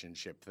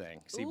relationship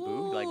thing. See,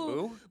 boo? Like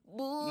boo? There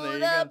Boot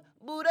you up,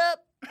 boot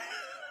up.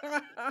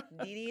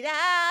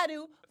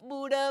 Dee-dee-da-doo,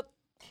 boot up.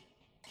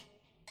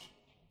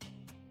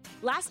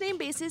 Last Name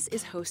Basis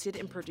is hosted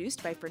and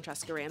produced by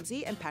Francesca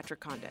Ramsey and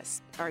Patrick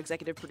Condis. Our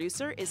executive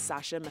producer is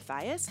Sasha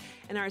Matthias,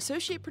 and our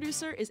associate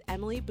producer is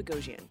Emily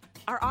Bogosian.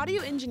 Our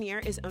audio engineer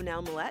is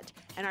Onel Millette,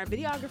 and our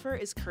videographer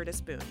is Curtis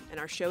Boone, and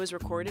our show is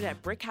recorded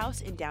at Brick House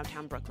in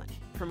downtown Brooklyn.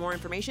 For more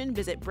information,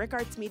 visit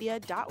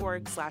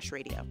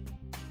brickartsmedia.org/radio.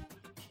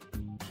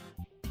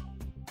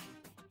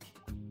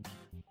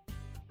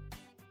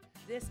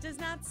 This does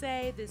not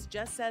say, this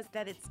just says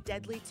that it's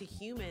deadly to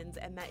humans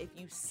and that if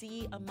you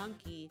see a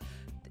monkey,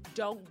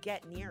 don't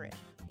get near it.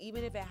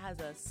 Even if it has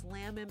a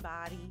slamming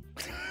body,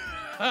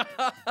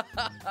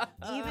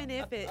 even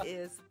if it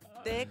is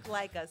thick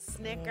like a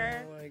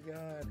Snicker, Oh my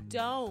God.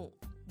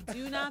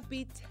 do not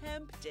be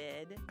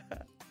tempted